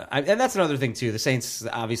 And that's another thing too. The Saints,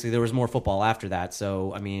 obviously, there was more football after that.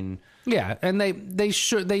 So I mean, yeah, and they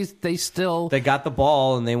still got the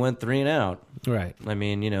ball and they went 3 and out. Right. I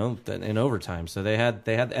mean, in overtime. So they had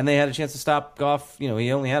a chance to stop Goff. He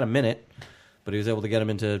only had a minute, but he was able to get him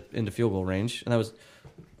into field goal range, and that was a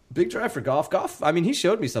big drive for Goff. Goff, I mean, he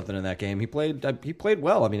showed me something in that game. He played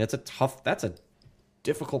well. I mean, that's a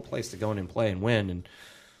difficult place to go in and play and win,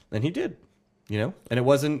 and he did. And it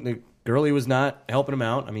wasn't. Gurley was not helping him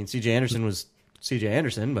out. I mean, C.J. Anderson was C.J.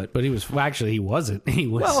 Anderson, but he was he wasn't. He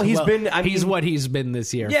was. Well, he's what he's been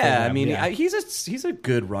this year. Yeah, I mean, he's a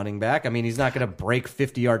good running back. I mean, he's not going to break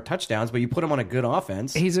 50-yard touchdowns, but you put him on a good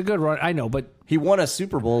offense. He's a good run. I know, but he won a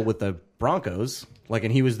Super Bowl with the Broncos. Like,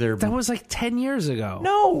 and he was there. That was like 10 years ago.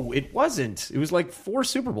 No, it wasn't. It was like 4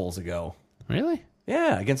 Super Bowls ago. Really?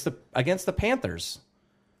 Yeah, against the Panthers.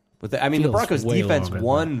 But the Broncos defense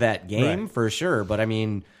won that game for sure. But I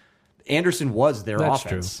mean, Anderson was their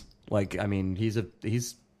offense. True. Like, I mean, he's a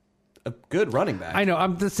good running back. I know.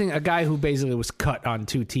 I'm just saying, a guy who basically was cut on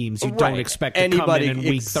 2 teams. You don't expect to come in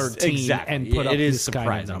week 13 and put up this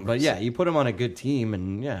kind of numbers. But yeah, you put him on a good team,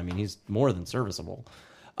 and yeah, I mean, he's more than serviceable.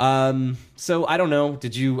 So I don't know.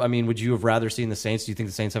 Would you have rather seen the Saints? Do you think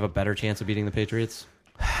the Saints have a better chance of beating the Patriots?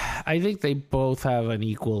 I think they both have an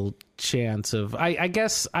equal chance of. I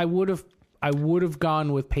guess I would have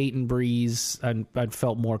gone with Peyton Breeze, and I'd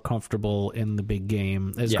felt more comfortable in the big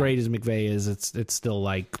game. As great as McVay is, it's still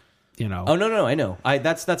like, Oh no, I know.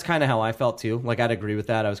 That's kind of how I felt too. Like, I'd agree with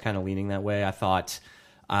that. I was kind of leaning that way. I thought,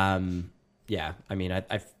 yeah. I mean,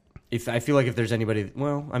 I feel like if there's anybody,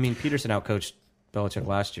 well, I mean, Peterson outcoached Belichick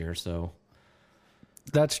last year, so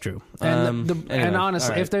that's true. And and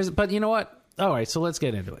honestly, right. if there's, but you know what? All right, so let's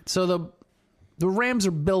get into it. So the Rams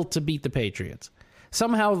are built to beat the Patriots.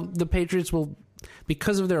 Somehow the Patriots will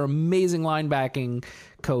because of their amazing linebacking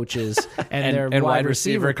coaches and their wide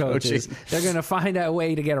receiver coaches, they're going to find a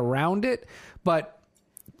way to get around it. But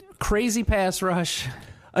crazy pass rush.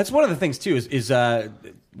 That's one of the things too. Is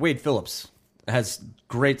Wade Phillips has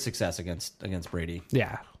great success against Brady.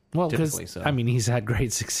 Yeah. Well, because so. I mean, he's had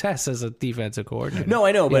great success as a defensive coordinator. No,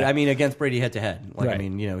 I know, but I mean, against Brady head to head, like Right. I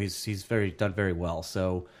mean, you know, he's done very well.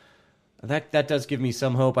 So that does give me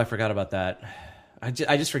some hope. I forgot about that. I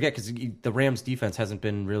just forget because the Rams defense hasn't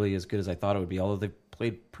been really as good as I thought it would be. Although they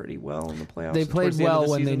played pretty well in the playoffs. They played well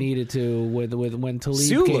when they needed to. With when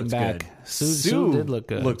Talib came back, Sue did look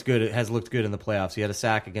good. Looked good. It has looked good in the playoffs. He had a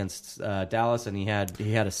sack against Dallas, and he had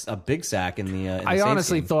a big sack in the. In the I Saints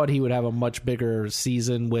honestly game. thought he would have a much bigger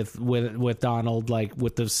season with Donald, like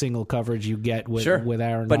with the single coverage you get with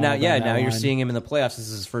Aaron. But now, Donald now you're line. seeing him in the playoffs. This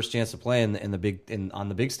is his first chance to play on the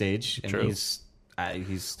big stage, and True. he's.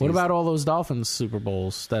 What about all those Dolphins Super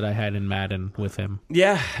Bowls that I had in Madden with him?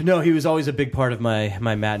 Yeah, no, he was always a big part of my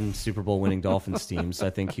Madden Super Bowl winning Dolphins teams.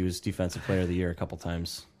 I think he was Defensive Player of the Year a couple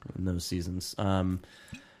times in those seasons.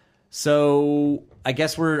 So I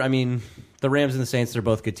guess the Rams and the Saints, they're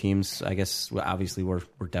both good teams. I guess obviously we're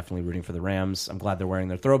definitely rooting for the Rams. I'm glad they're wearing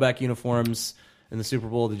their throwback uniforms in the Super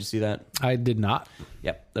Bowl. Did you see that? I did not.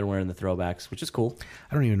 Yep, they're wearing the throwbacks, which is cool.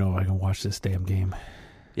 I don't even know if I can watch this damn game.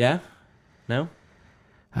 Yeah? No?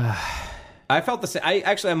 I felt the same.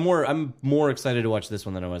 I'm more excited to watch this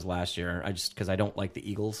one than I was last year. Because I don't like the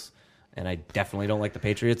Eagles, and I definitely don't like the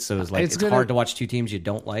Patriots. So it's hard to watch two teams you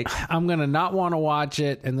don't like. I'm gonna not want to watch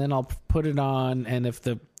it, and then I'll put it on. And if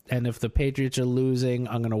the Patriots are losing,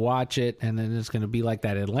 I'm gonna watch it, and then it's gonna be like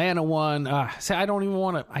that Atlanta one. See, I don't even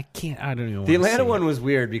want to. I can't. I don't even. The Atlanta one was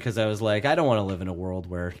weird because I was like, I don't want to live in a world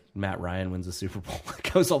where Matt Ryan wins the Super Bowl.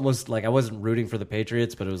 Like I was almost like I wasn't rooting for the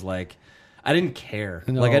Patriots, but it was like. I didn't care.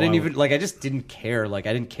 No, I just didn't care. Like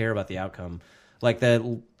I didn't care about the outcome. Like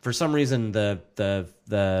for some reason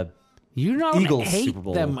the you don't Eagles hate Super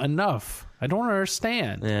Bowl. them enough. I don't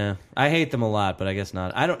understand. Yeah, I hate them a lot, but I guess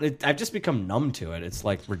not. I've just become numb to it. It's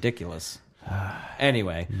like ridiculous.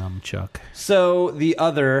 Anyway, Numchuck. So the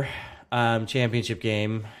other championship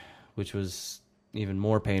game, which was even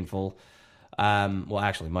more painful. Well,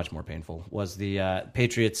 actually, much more painful was the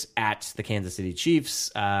Patriots at the Kansas City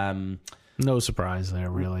Chiefs. No surprise there,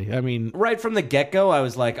 really. I mean, right from the get-go, I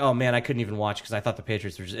was like, oh, man, I couldn't even watch because I thought the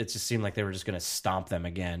Patriots it just seemed like they were just going to stomp them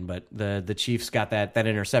again. But the Chiefs got that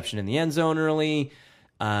interception in the end zone early,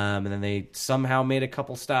 and then they somehow made a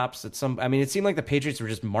couple stops. It seemed like the Patriots were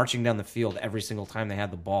just marching down the field every single time they had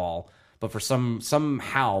the ball. But for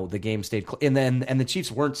somehow the game stayed and the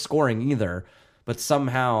Chiefs weren't scoring either, but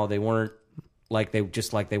somehow they weren't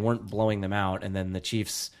they weren't blowing them out. And then the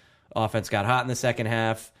Chiefs offense got hot in the second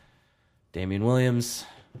half. Damian Williams.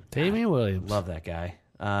 Love that guy.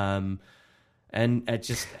 And it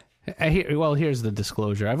just... here's the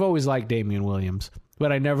disclosure. I've always liked Damian Williams,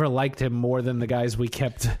 but I never liked him more than the guys we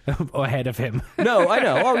kept ahead of him. No, I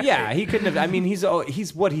know. Oh, yeah. He couldn't have... I mean, he's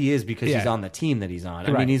what he is because he's on the team that he's on.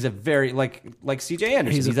 I mean, he's a very... Like C.J.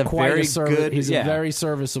 Anderson. He's a very good... He's a very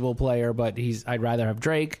serviceable player, but I'd rather have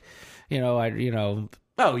Drake. Oh,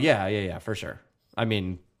 yeah, for sure. I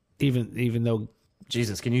mean... Even though...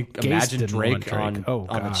 Jesus, can you imagine Drake on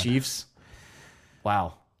the Chiefs?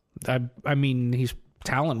 Wow. I mean, he's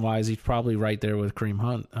talent-wise, he's probably right there with Kareem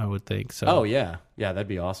Hunt, I would think. So. Oh, yeah. Yeah, that'd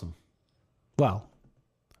be awesome. Well,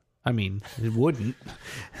 I mean, it wouldn't.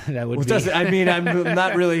 That would be... I mean, I'm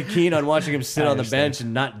not really keen on watching him sit on the bench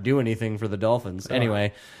and not do anything for the Dolphins.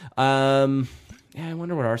 Anyway, I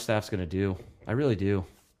wonder what our staff's going to do. I really do.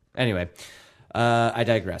 Anyway, I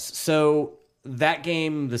digress. So that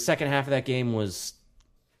game, the second half of that game was...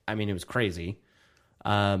 I mean, it was crazy.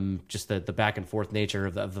 Just the back and forth nature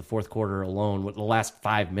of the fourth quarter alone. The last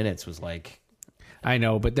 5 minutes was like, I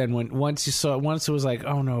know, but then once it was like,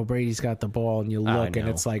 oh no, Brady's got the ball, and you look and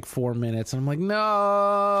it's like 4 minutes, and I'm like,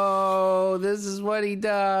 no, this is what he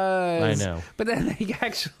does. I know. But then he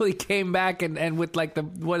actually came back and with like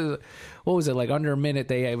what was it, like under a minute,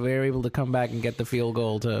 they were able to come back and get the field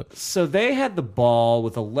goal to. So they had the ball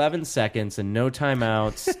with 11 seconds and no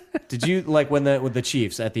timeouts. Did you with the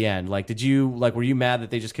Chiefs at the end? Like, were you mad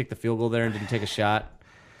that they just kicked the field goal there and didn't take a shot?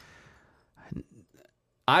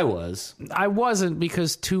 I wasn't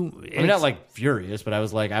because I'm not like furious, but I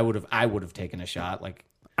was like, I would have taken a shot. Like,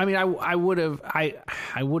 I mean, I would have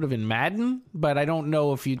in Madden, but I don't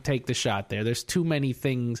know if you take the shot there. There's too many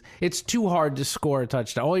things. It's too hard to score a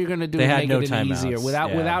touchdown. All you're going to do is make it easier.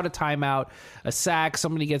 Without a timeout, a sack,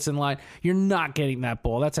 somebody gets in line. You're not getting that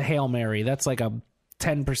ball. That's a Hail Mary. That's like a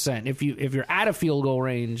 10%. If you're at a field goal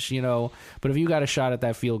range, but if you got a shot at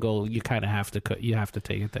that field goal, you kind of have to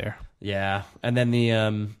take it there. Yeah, and then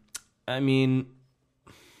the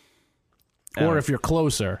or if you're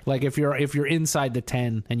closer, like if you're inside the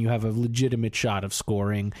 10 and you have a legitimate shot of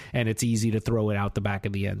scoring and it's easy to throw it out the back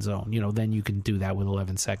of the end zone, then you can do that with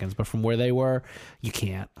 11 seconds. But from where they were, you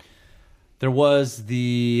can't. There was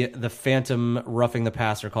the phantom roughing the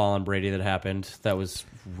passer call on Brady that happened. That was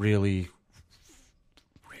really,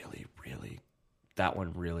 really, really, that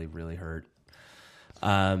one really, really hurt.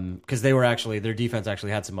 Because their defense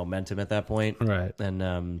actually had some momentum at that point, right?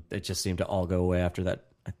 And it just seemed to all go away after that.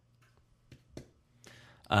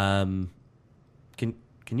 Can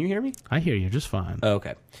you hear me? I hear you just fine. Oh,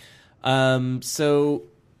 okay. So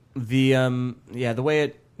the the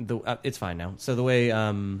way it's fine now. So the way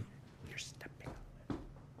you're stepping on it.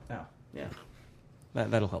 Oh, yeah.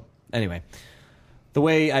 That'll help. Anyway, the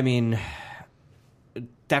way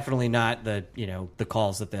definitely not the the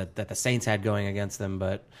calls that the Saints had going against them,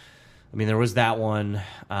 but there was that one.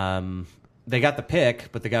 They got the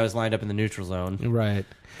pick, but the guy was lined up in the neutral zone, right?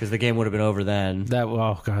 Because the game would have been over then.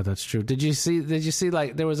 Oh god, that's true. Did you see?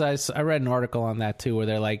 Like there was I read an article on that too, where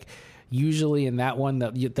they're like, usually in that one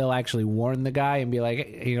they'll actually warn the guy and be like,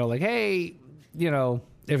 hey,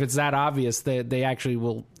 if it's that obvious, they actually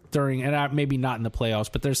will during, and maybe not in the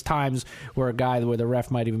playoffs, but there's times where the ref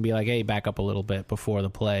might even be like, hey, back up a little bit before the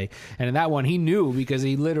play. And in that one, he knew because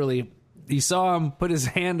he saw him put his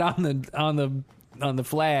hand on the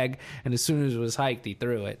flag, and as soon as it was hiked, he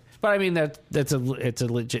threw it. But it's a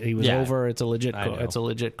legit. He was over. It's a legit call. It's a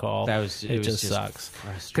legit call. It just sucks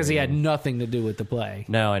because he had nothing to do with the play.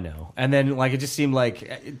 No, I know. And then it just seemed like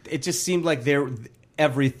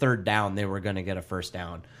every third down they were going to get a first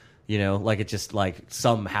down. It just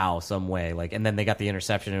somehow, some way, and then they got the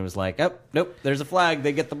interception and it was like, oh, nope, there's a flag.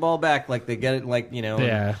 They get the ball back. They get it,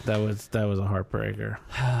 Yeah, that was a heartbreaker.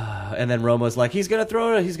 And then Romo's like, he's gonna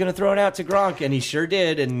throw it out to Gronk, and he sure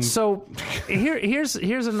did. And so here's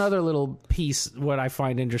another little piece what I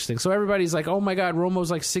find interesting. So everybody's like, oh my God, Romo's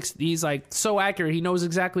he's so accurate. He knows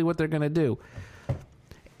exactly what they're gonna do.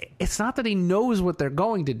 It's not that he knows what they're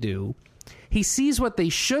going to do. He sees what they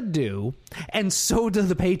should do, and so do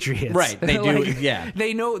the Patriots. Right, they do, yeah.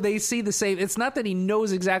 They know, they see the same. It's not that he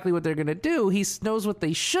knows exactly what they're going to do. He knows what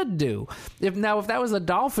they should do. If that was a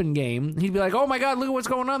Dolphin game, he'd be like, oh my God, look at what's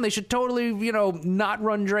going on. They should totally, not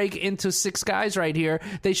run Drake into 6 guys right here.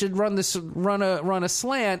 They should run a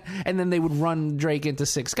slant, and then they would run Drake into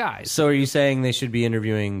 6 guys. So are you saying they should be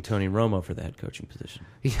interviewing Tony Romo for the head coaching position?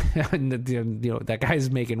 That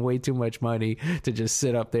guy's making way too much money to just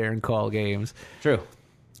sit up there and call games. True.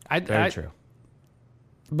 Very true.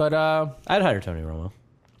 But I'd hire Tony Romo.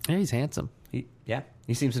 Yeah, he's handsome. He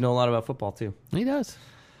seems to know a lot about football too. He does.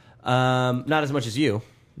 Not as much as you.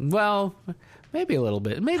 Well, maybe a little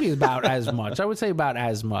bit. Maybe about as much. I would say about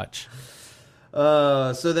as much.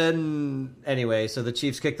 So the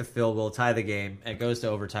Chiefs kick the field goal, tie the game. It goes to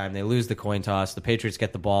overtime. They lose the coin toss. The Patriots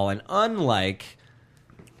get the ball, and unlike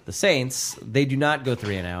the Saints, they do not go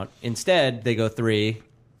 3 and out. Instead, they go 3,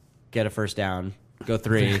 get a first down, go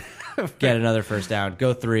 3, get another first down,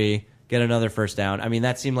 go 3, get another first down.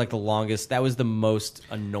 That seemed like the longest. That was the most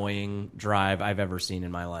annoying drive I've ever seen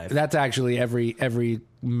in my life. That's actually every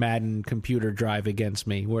Madden computer drive against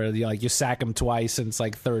me, where you sack them twice and it's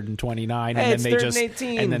 3rd and 29, and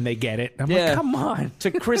then they get it. I'm like, come on, to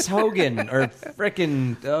Chris Hogan or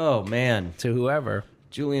frickin' man, to whoever,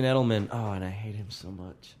 Julian Edelman. Oh, and I hate him so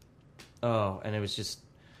much. Oh, and it was just.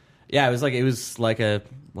 Yeah, it was like a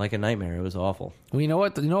nightmare. It was awful. Well, you know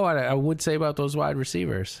what I would say about those wide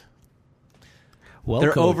receivers.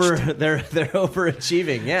 They're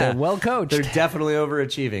overachieving. Yeah, they're well coached. They're definitely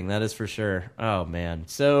overachieving. That is for sure. Oh man.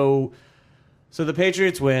 So the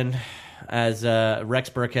Patriots win as Rex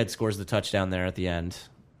Burkhead scores the touchdown there at the end,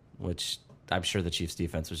 which I'm sure the Chiefs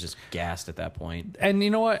defense was just gassed at that point. And you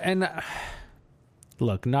know what? And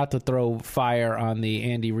look, not to throw fire on the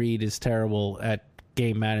Andy Reid is terrible at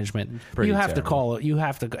game management. You have to call it. You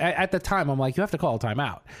have to. At the time, I'm like, you have to call a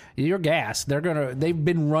timeout. You're gassed. They've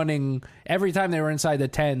been running every time they were inside the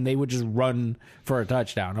 10. They would just run for a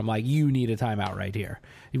touchdown. I'm like, you need a timeout right here.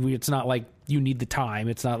 It's not like you need the time.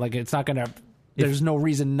 It's not like it's not gonna. There's no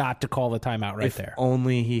reason not to call the timeout right there. If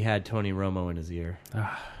only he had Tony Romo in his ear.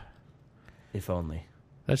 If only.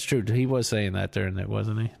 That's true. He was saying that during it,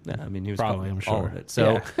 wasn't he? Yeah, he was probably. I'm sure. All of it.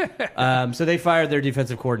 So, so they fired their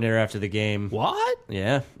defensive coordinator after the game. What?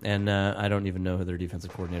 Yeah, and I don't even know who their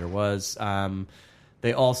defensive coordinator was.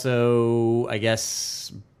 They also, I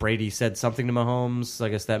guess, Brady said something to Mahomes. I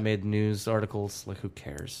guess that made news articles. Like, who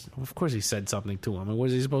cares? Of course he said something to him. And what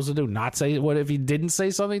is he supposed to do? Not say? What if he didn't say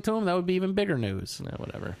something to him? That would be even bigger news. No,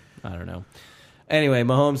 whatever. I don't know. Anyway,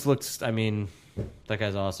 Mahomes looks, I mean, that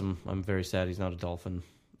guy's awesome. I'm very sad he's not a Dolphin.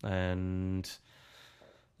 And,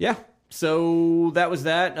 yeah. So that was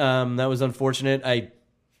that. That was unfortunate.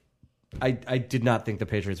 I did not think the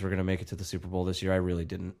Patriots were going to make it to the Super Bowl this year. I really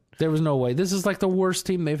didn't. There was no way. This is like the worst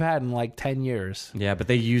team they've had in like 10 years. Yeah, but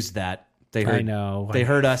they used that. They heard, I know. They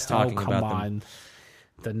heard us talking come about on. them.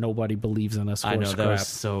 That nobody believes in us. I know. Crap.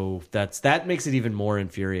 That makes it even more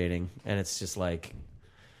infuriating. And it's just like,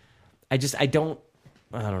 I don't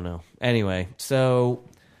know. Anyway, so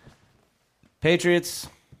Patriots,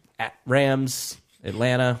 Rams,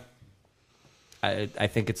 Atlanta. I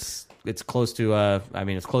think it's close to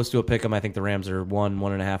it's close to a pick 'em. I think the Rams are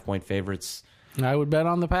 1.5 point favorites. I would bet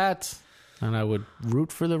on the Pats, and I would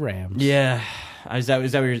root for the Rams. Yeah, is that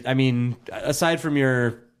what you're, I mean, aside from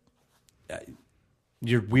your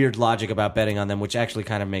weird logic about betting on them, which actually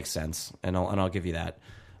kind of makes sense, and I'll give you that.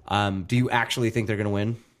 Do you actually think they're going to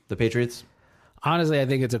win, the Patriots? Honestly, I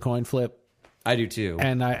think it's a coin flip. I do too.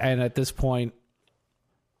 And at this point,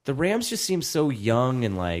 the Rams just seem so young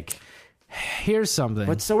and like. Here's something.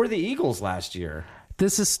 But so were the Eagles last year.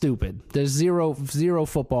 This is stupid. There's zero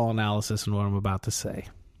football analysis in what I'm about to say.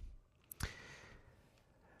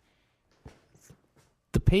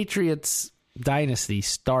 The Patriots dynasty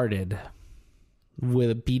started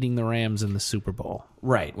with beating the Rams in the Super Bowl.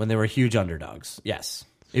 Right, when they were huge underdogs. Yes.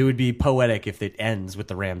 It would be poetic if it ends with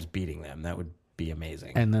the Rams beating them. That would be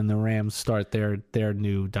amazing. And then the Rams start their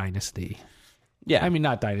new dynasty. Yeah, I mean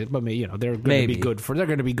not dynasty, but they're going to be good for. They're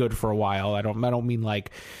going to be good for a while. I don't mean like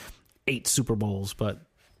 8 Super Bowls, but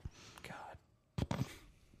God,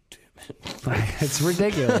 it's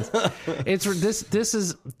ridiculous. This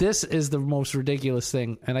is the most ridiculous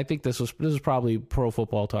thing, and I think this is probably Pro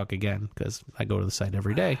Football Talk again because I go to the site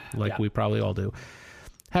every day, like we probably all do.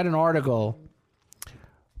 Had an article.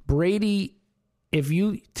 Brady, if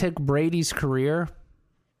you took Brady's career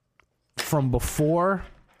from before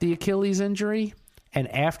the Achilles injury and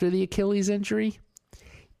after the Achilles injury,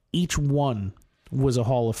 each one was a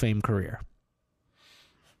Hall of Fame career.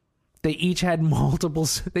 They each had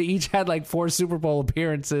they each had like 4 Super Bowl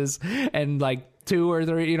appearances and like 2 or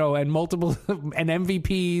 3, and multiple and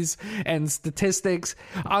MVPs and statistics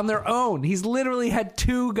on their own. He's literally had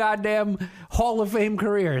 2 goddamn Hall of Fame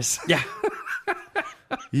careers. Yeah.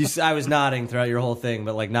 I was nodding throughout your whole thing,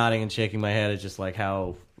 but like nodding and shaking my head is just like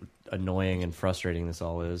how annoying and frustrating this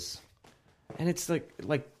all is. And it's like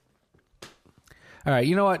all right,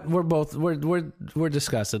 you know what? We're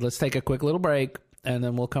disgusted. Let's take a quick little break and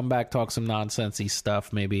then we'll come back, talk some nonsensy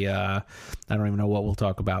stuff. Maybe I don't even know what we'll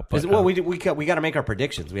talk about. But we got to make our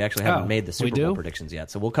predictions. We actually haven't made the Super Bowl predictions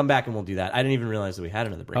yet, so we'll come back and we'll do that. I didn't even realize that we had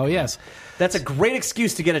another break. Oh yes, that's a great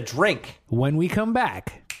excuse to get a drink. When we come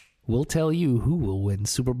back, we'll tell you who will win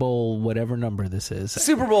Super Bowl, whatever number this is.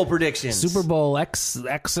 Super Bowl predictions. Super Bowl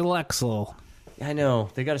XXL. I know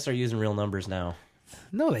they got to start using real numbers now.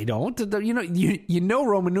 No, they don't. You know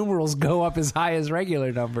Roman numerals go up as high as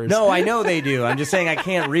regular numbers. No, I know they do. I'm just saying I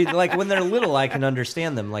can't read. Like when they're little, I can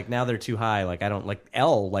understand them. Like now they're too high. Like I don't like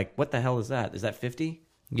L. Like what the hell is that? Is that 50?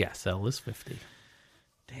 Yes, L is 50.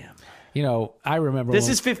 Damn. I remember this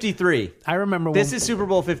is 53. I remember this is Super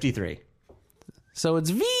Bowl 53. So it's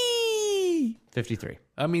V 53.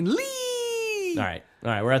 I mean Lee. All right.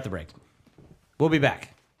 We're at the break. We'll be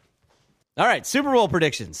back. All right. Super Bowl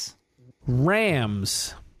predictions.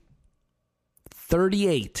 Rams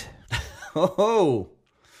 38. Oh.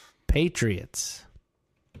 Patriots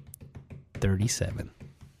 37.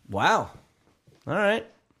 Wow. All right.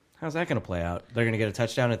 How's that going to play out? They're going to get a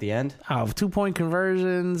touchdown at the end? Oh, 2-point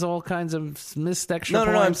conversions, all kinds of missed extra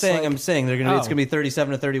points. No. I'm saying they're going to. It's going to be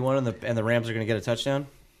 37-31, and the Rams are going to get a touchdown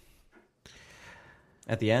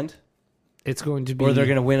at the end. It's going to be, or they're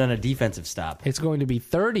going to win on a defensive stop. It's going to be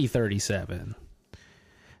 30-37.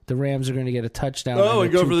 The Rams are going to get a touchdown. Oh,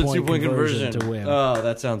 and go for the 2-point conversion to win. Oh,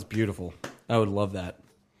 that sounds beautiful. I would love that.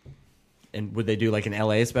 And would they do like an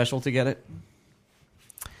LA special to get it?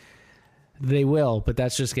 They will, but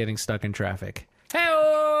that's just getting stuck in traffic.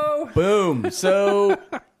 Hey-o! Boom. So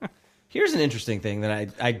here's an interesting thing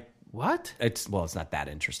that I what? It's not that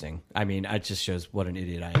interesting. I mean, it just shows what an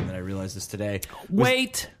idiot I am that I realized this today.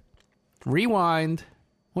 Wait. Rewind.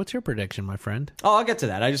 What's your prediction, my friend? Oh, I'll get to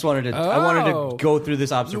that. I just wanted to. I wanted to go through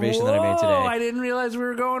this observation that I made today. I didn't realize we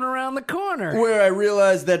were going around the corner. Where I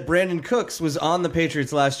realized that Brandon Cooks was on the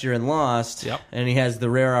Patriots last year and lost. Yep. And he has the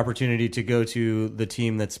rare opportunity to go to the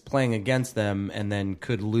team that's playing against them and then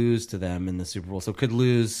could lose to them in the Super Bowl. So could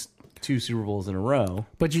lose 2 Super Bowls in a row.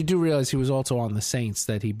 But you do realize he was also on the Saints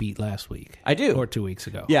that he beat last week. I do. Or 2 weeks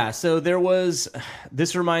ago. Yeah, so there was...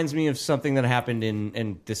 This reminds me of something that happened in...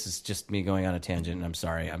 And this is just me going on a tangent, and I'm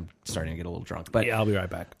sorry. I'm starting to get a little drunk. But yeah, I'll be right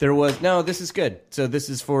back. There was... No, this is good. So this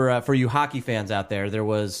is for you hockey fans out there. There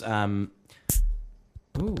was... Ooh,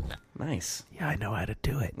 nice. Yeah, I know how to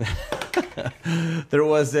do it. There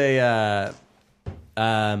was a...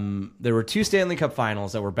 there were 2 Stanley Cup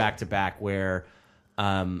finals that were back-to-back where...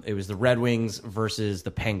 it was the Red Wings versus the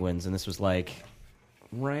Penguins, and this was like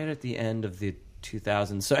right at the end of the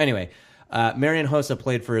 2000s. So anyway, Marian Hossa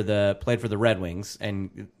played for the Red Wings,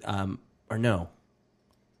 and or no.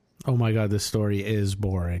 Oh my God, this story is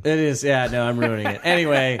boring. It is, yeah. No, I'm ruining it.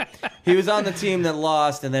 Anyway, he was on the team that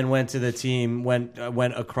lost, and then went to the team went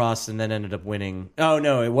across, and then ended up winning. Oh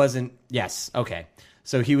no, it wasn't. Yes, okay.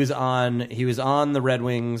 So he was on the Red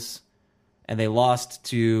Wings. And they lost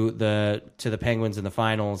to the Penguins in the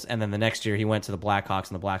finals, and then the next year he went to the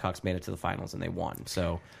Blackhawks, and the Blackhawks made it to the finals, and they won.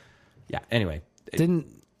 So, yeah. Anyway, this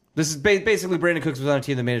is basically Brandon Cooks was on a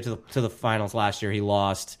team that made it to the finals last year. He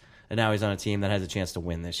lost, and now he's on a team that has a chance to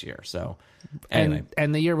win this year. So, anyway,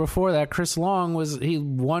 and the year before that, Chris Long he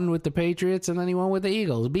won with the Patriots, and then he won with the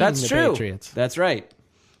Eagles, beating the Patriots. That's right.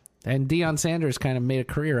 And Deion Sanders kind of made a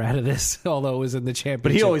career out of this, although it was in the championship.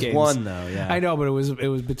 But he always games. won, though. Yeah, I know, but it was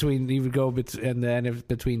between he would go and then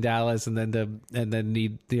between Dallas and then to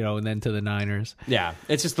the Niners. Yeah,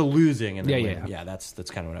 it's just the losing and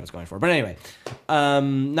that's kind of what I was going for. But anyway,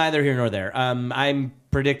 neither here nor there. I'm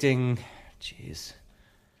predicting. Jeez.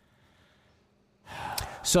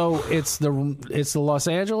 So it's the Los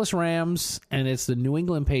Angeles Rams and it's the New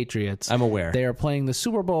England Patriots. I'm aware. They are playing the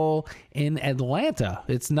Super Bowl in Atlanta.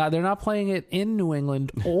 They're not playing it in New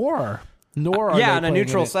England nor are they on a playing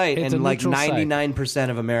neutral it. site, It's and a like neutral site.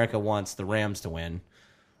 99% of America wants the Rams to win,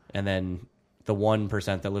 and then the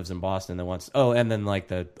 1% that lives in Boston that wants and then like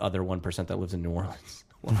the other 1% that lives in New Orleans.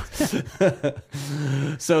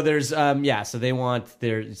 So there's so they want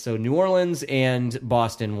so New Orleans and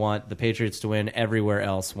Boston want the Patriots to win. Everywhere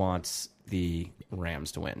else wants the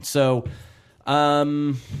Rams to win. So I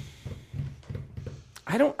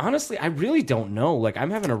really don't know. Like,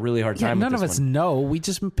 I'm having a really hard time with none this of us one. know. We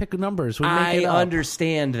just pick numbers. We make I it up.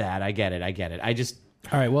 understand that. I get it. I just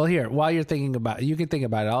all right. Well, here, while you're thinking about it, you can think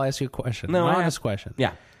about it. I'll ask you a question. No, An honest question.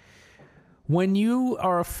 Yeah. When you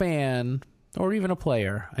are a fan or even a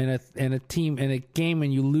player in a team in a game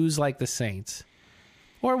and you lose like the Saints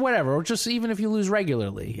or whatever, or just even if you lose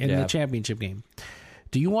regularly in the championship game,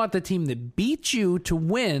 do you want the team that beat you to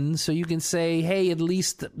win so you can say, hey, at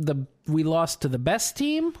least we lost to the best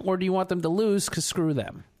team, or do you want them to lose because screw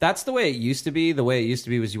them? That's the way it used to be. The way it used to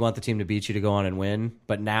be was you want the team to beat you to go on and win.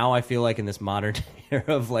 But now I feel like in this modern era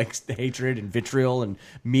of like hatred and vitriol and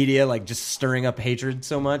media like just stirring up hatred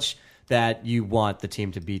so much, that you want the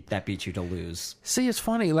team to beat you to lose. See, it's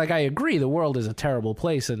funny. Like, I agree, the world is a terrible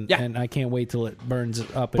place, and I can't wait till it burns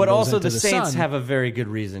up. And but goes also, into the sun. Saints have a very good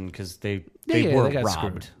reason because they got were screwed.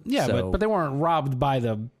 robbed. Yeah, so. but they weren't robbed by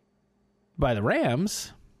the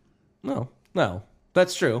Rams. No,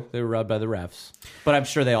 that's true. They were robbed by the refs, but I'm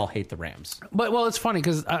sure they all hate the Rams. But it's funny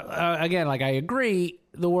because again, like, I agree,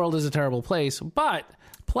 the world is a terrible place, but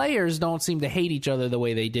players don't seem to hate each other the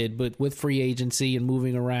way they did, but with free agency and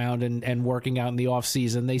moving around and working out in the off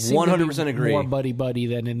season, they seem 100% to be agree. more buddy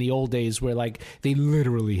than in the old days where like they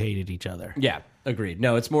literally hated each other. Yeah, agreed.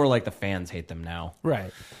 No, it's more like the fans hate them now.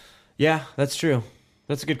 Right. Yeah, that's true.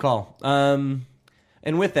 That's a good call. And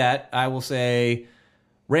with that, I will say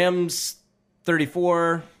Rams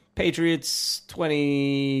 34, Patriots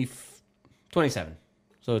 27.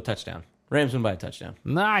 So a touchdown. Rams win by a touchdown.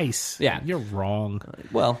 Nice. Yeah. You're wrong.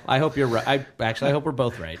 Well, I hope you're right. I hope we're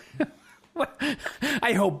both right.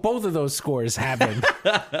 I hope both of those scores happen.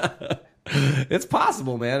 It's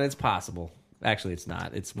possible, man. It's possible. Actually, it's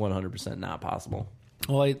not. It's 100% not possible.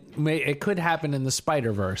 Well, it could happen in the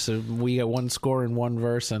Spider-Verse. We get one score in one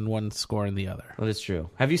verse and one score in the other. Well, that's true.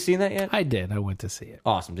 Have you seen that yet? I did. I went to see it.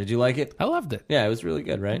 Awesome. Did you like it? I loved it. Yeah, it was really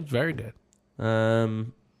good, right? It was very good.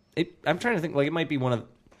 I'm trying to think. Like, it might be one of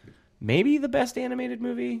maybe the best animated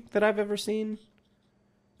movie that I've ever seen.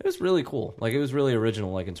 It was really cool. Like, it was really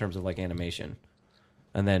original, like, in terms of, like, animation.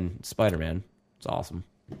 And then Spider-Man. It's awesome.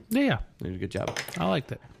 Yeah. They did a good job. I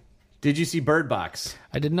liked it. Did you see Bird Box?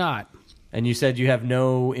 I did not. And you said you have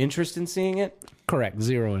no interest in seeing it? Correct.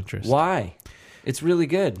 Zero interest. Why? It's really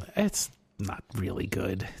good. It's not really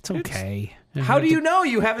good. It's okay. How do you know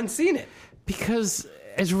you haven't seen it? Because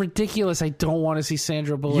it's ridiculous. I don't want to see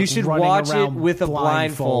Sandra Bullock. You should running watch it around with a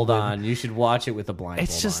blindfold blindfolded. on. You should watch it with a blindfold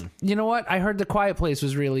It's just, on. you know what? I heard The Quiet Place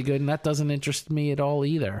was really good, and that doesn't interest me at all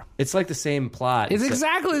either. It's like the same plot. It's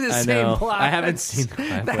exactly the I same know. plot. I haven't seen The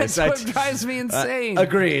Quiet Place. That's what drives me insane.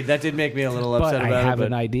 Agreed. That did make me a little upset but about I have it.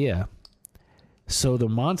 an idea. So the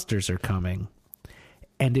monsters are coming,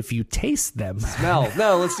 and if you taste them... Smell.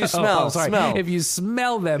 No, let's do smell. sorry. Smell. If you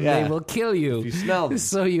smell them, Yeah. they will kill you. If you smell them.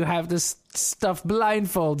 So you have to stuff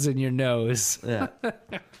blindfolds in your nose. Yeah.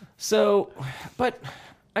 So, but...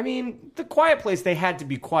 I mean, The Quiet Place, they had to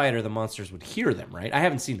be quieter. The monsters would hear them, right? I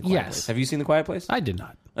haven't seen The Quiet Yes. Place. Have you seen The Quiet Place? I did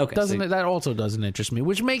not. Okay, That also doesn't interest me,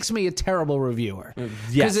 which makes me a terrible reviewer.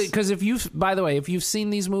 Yes. Because if you, by the way, if you've seen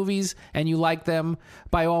these movies and you like them,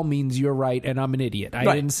 by all means, you're right, and I'm an idiot. I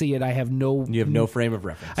Right. didn't see it. I have no. You have no frame of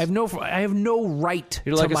reference. I have no right.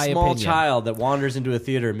 You're to like my a small opinion. child that wanders into a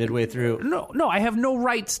theater midway through. No, I have no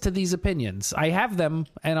rights to these opinions. I have them,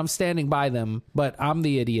 and I'm standing by them. But I'm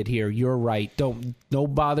the idiot here. You're right. Don't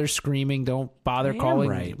bother screaming. Don't bother I am calling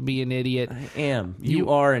right. me an idiot. I am.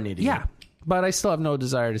 You are an idiot. Yeah, but I still have no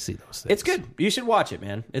desire to see those things. It's good. You should watch it,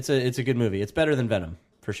 man. It's a good movie. It's better than Venom,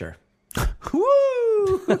 for sure. Woo!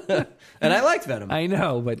 And I liked Venom. I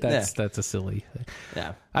know, but that's a silly thing.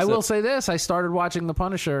 Yeah. I will say this: I started watching The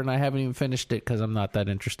Punisher, and I haven't even finished it because I'm not that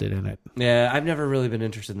interested in it. Yeah, I've never really been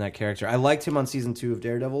interested in that character. I liked him on season 2 of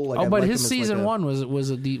Daredevil. Like, But his season 1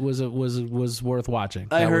 was worth watching.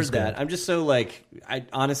 I heard was that. good. I'm just so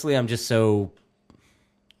I'm just so.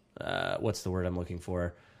 What's the word I'm looking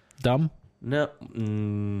for? Dumb. No,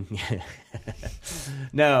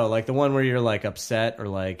 no, like the one where you're like upset or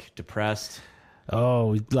like depressed.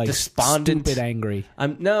 Oh, like Despondent. stupid angry.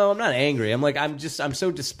 I'm not angry. I'm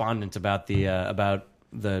so despondent about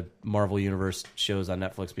the Marvel Universe shows on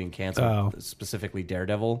Netflix being canceled, specifically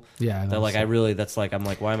Daredevil. Yeah, that like I'm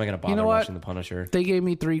like, why am I going to bother watching The Punisher? They gave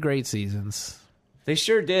me 3 great seasons. They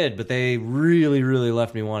sure did, but they really, really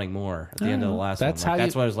left me wanting more at the end of the last one.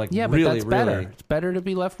 That's why I was like, yeah, really, but that's better. really. It's better to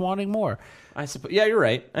be left wanting more. I suppose. Yeah, you're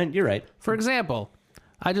right. And you're right. For example,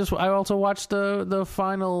 I also watched the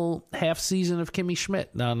final half season of Kimmy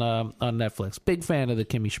Schmidt on Netflix. Big fan of the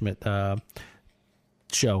Kimmy Schmidt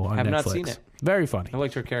show on Netflix. Have not seen it. Very funny. I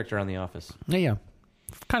liked her character on The Office. Yeah.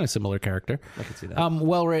 Kind of similar character. I can see that.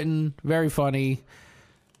 Well written, very funny,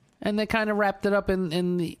 and they kind of wrapped it up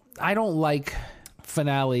in the. I don't like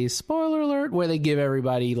finales. Spoiler alert! Where they give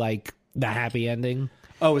everybody like the happy ending.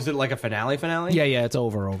 Oh, is it like a finale? Yeah, it's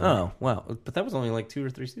over. Oh, wow. But that was only like 2 or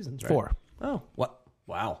 3 seasons, right? 4. Oh, what?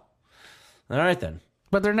 Wow. All right, then.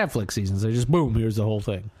 But they're Netflix seasons. They just, boom, here's the whole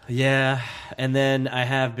thing. Yeah, and then I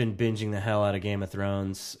have been binging the hell out of Game of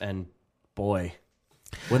Thrones, and boy,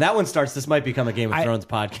 when that one starts, this might become a Game of Thrones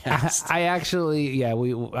podcast. I actually,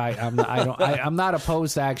 I'm not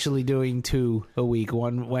opposed to actually doing 2 a week.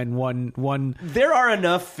 One. There are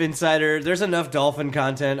enough there's enough dolphin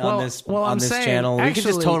content on this channel. We could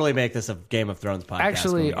just totally make this a Game of Thrones podcast.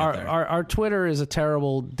 Actually, our Twitter is a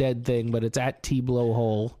terrible dead thing, but it's at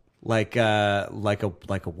 @Blowhole. Like a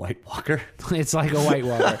White Walker. It's like a White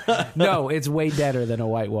Walker. No, it's way deader than a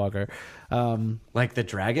White Walker. Like the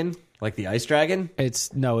dragon, like the ice dragon.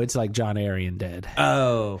 It's like John Arryn dead.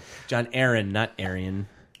 Oh, John Arryn, not Aryan.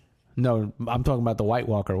 No, I'm talking about the White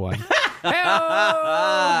Walker one.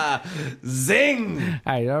 Zing!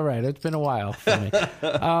 All right. It's been a while for me.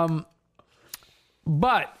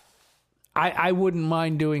 But I wouldn't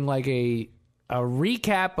mind doing like a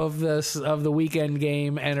recap of the weekend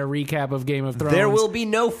game and a recap of Game of Thrones. There will be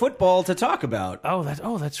no football to talk about.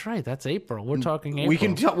 That's right. That's April. We're talking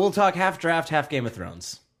April. We'll talk half draft, half Game of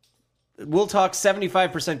Thrones. We'll talk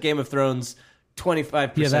 75% Game of Thrones,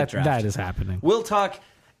 25% draft. That is happening. We'll talk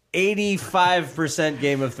 85%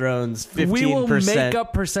 Game of Thrones, 15%. We will make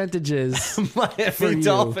up percentages. Miami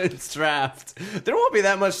Dolphins draft. There won't be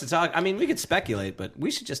that much to talk. I mean, we could speculate, but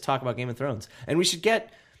we should just talk about Game of Thrones. And we should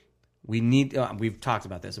we've talked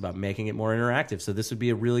about this, about making it more interactive. So this would be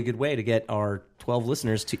a really good way to get our 12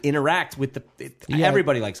 listeners to interact with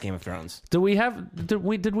everybody likes Game of Thrones. Did we ever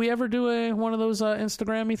do one of those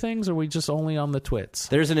Instagram-y things, or are we just only on the twits?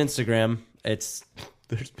 There's an Instagram. I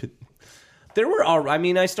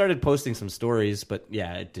started posting some stories, but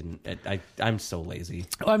yeah, it didn't. I'm so lazy.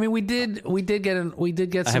 I mean, we did get I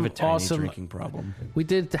some have a tiny awesome drinking problem. We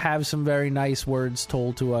did have some very nice words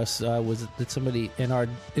told to us. Was it somebody in our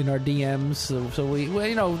DMs? So we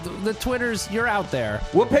the Twitters, you're out there.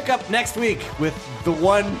 We'll pick up next week with the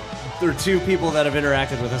one or two people that have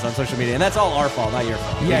interacted with us on social media, and that's all our fault, not your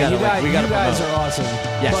fault. Yeah, you gotta guys promote. are awesome.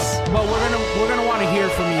 Yes. But we're gonna want to hear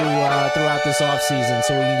from you throughout this off season,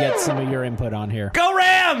 so we can get some of your input on here. Go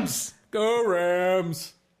Rams! Go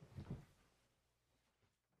Rams!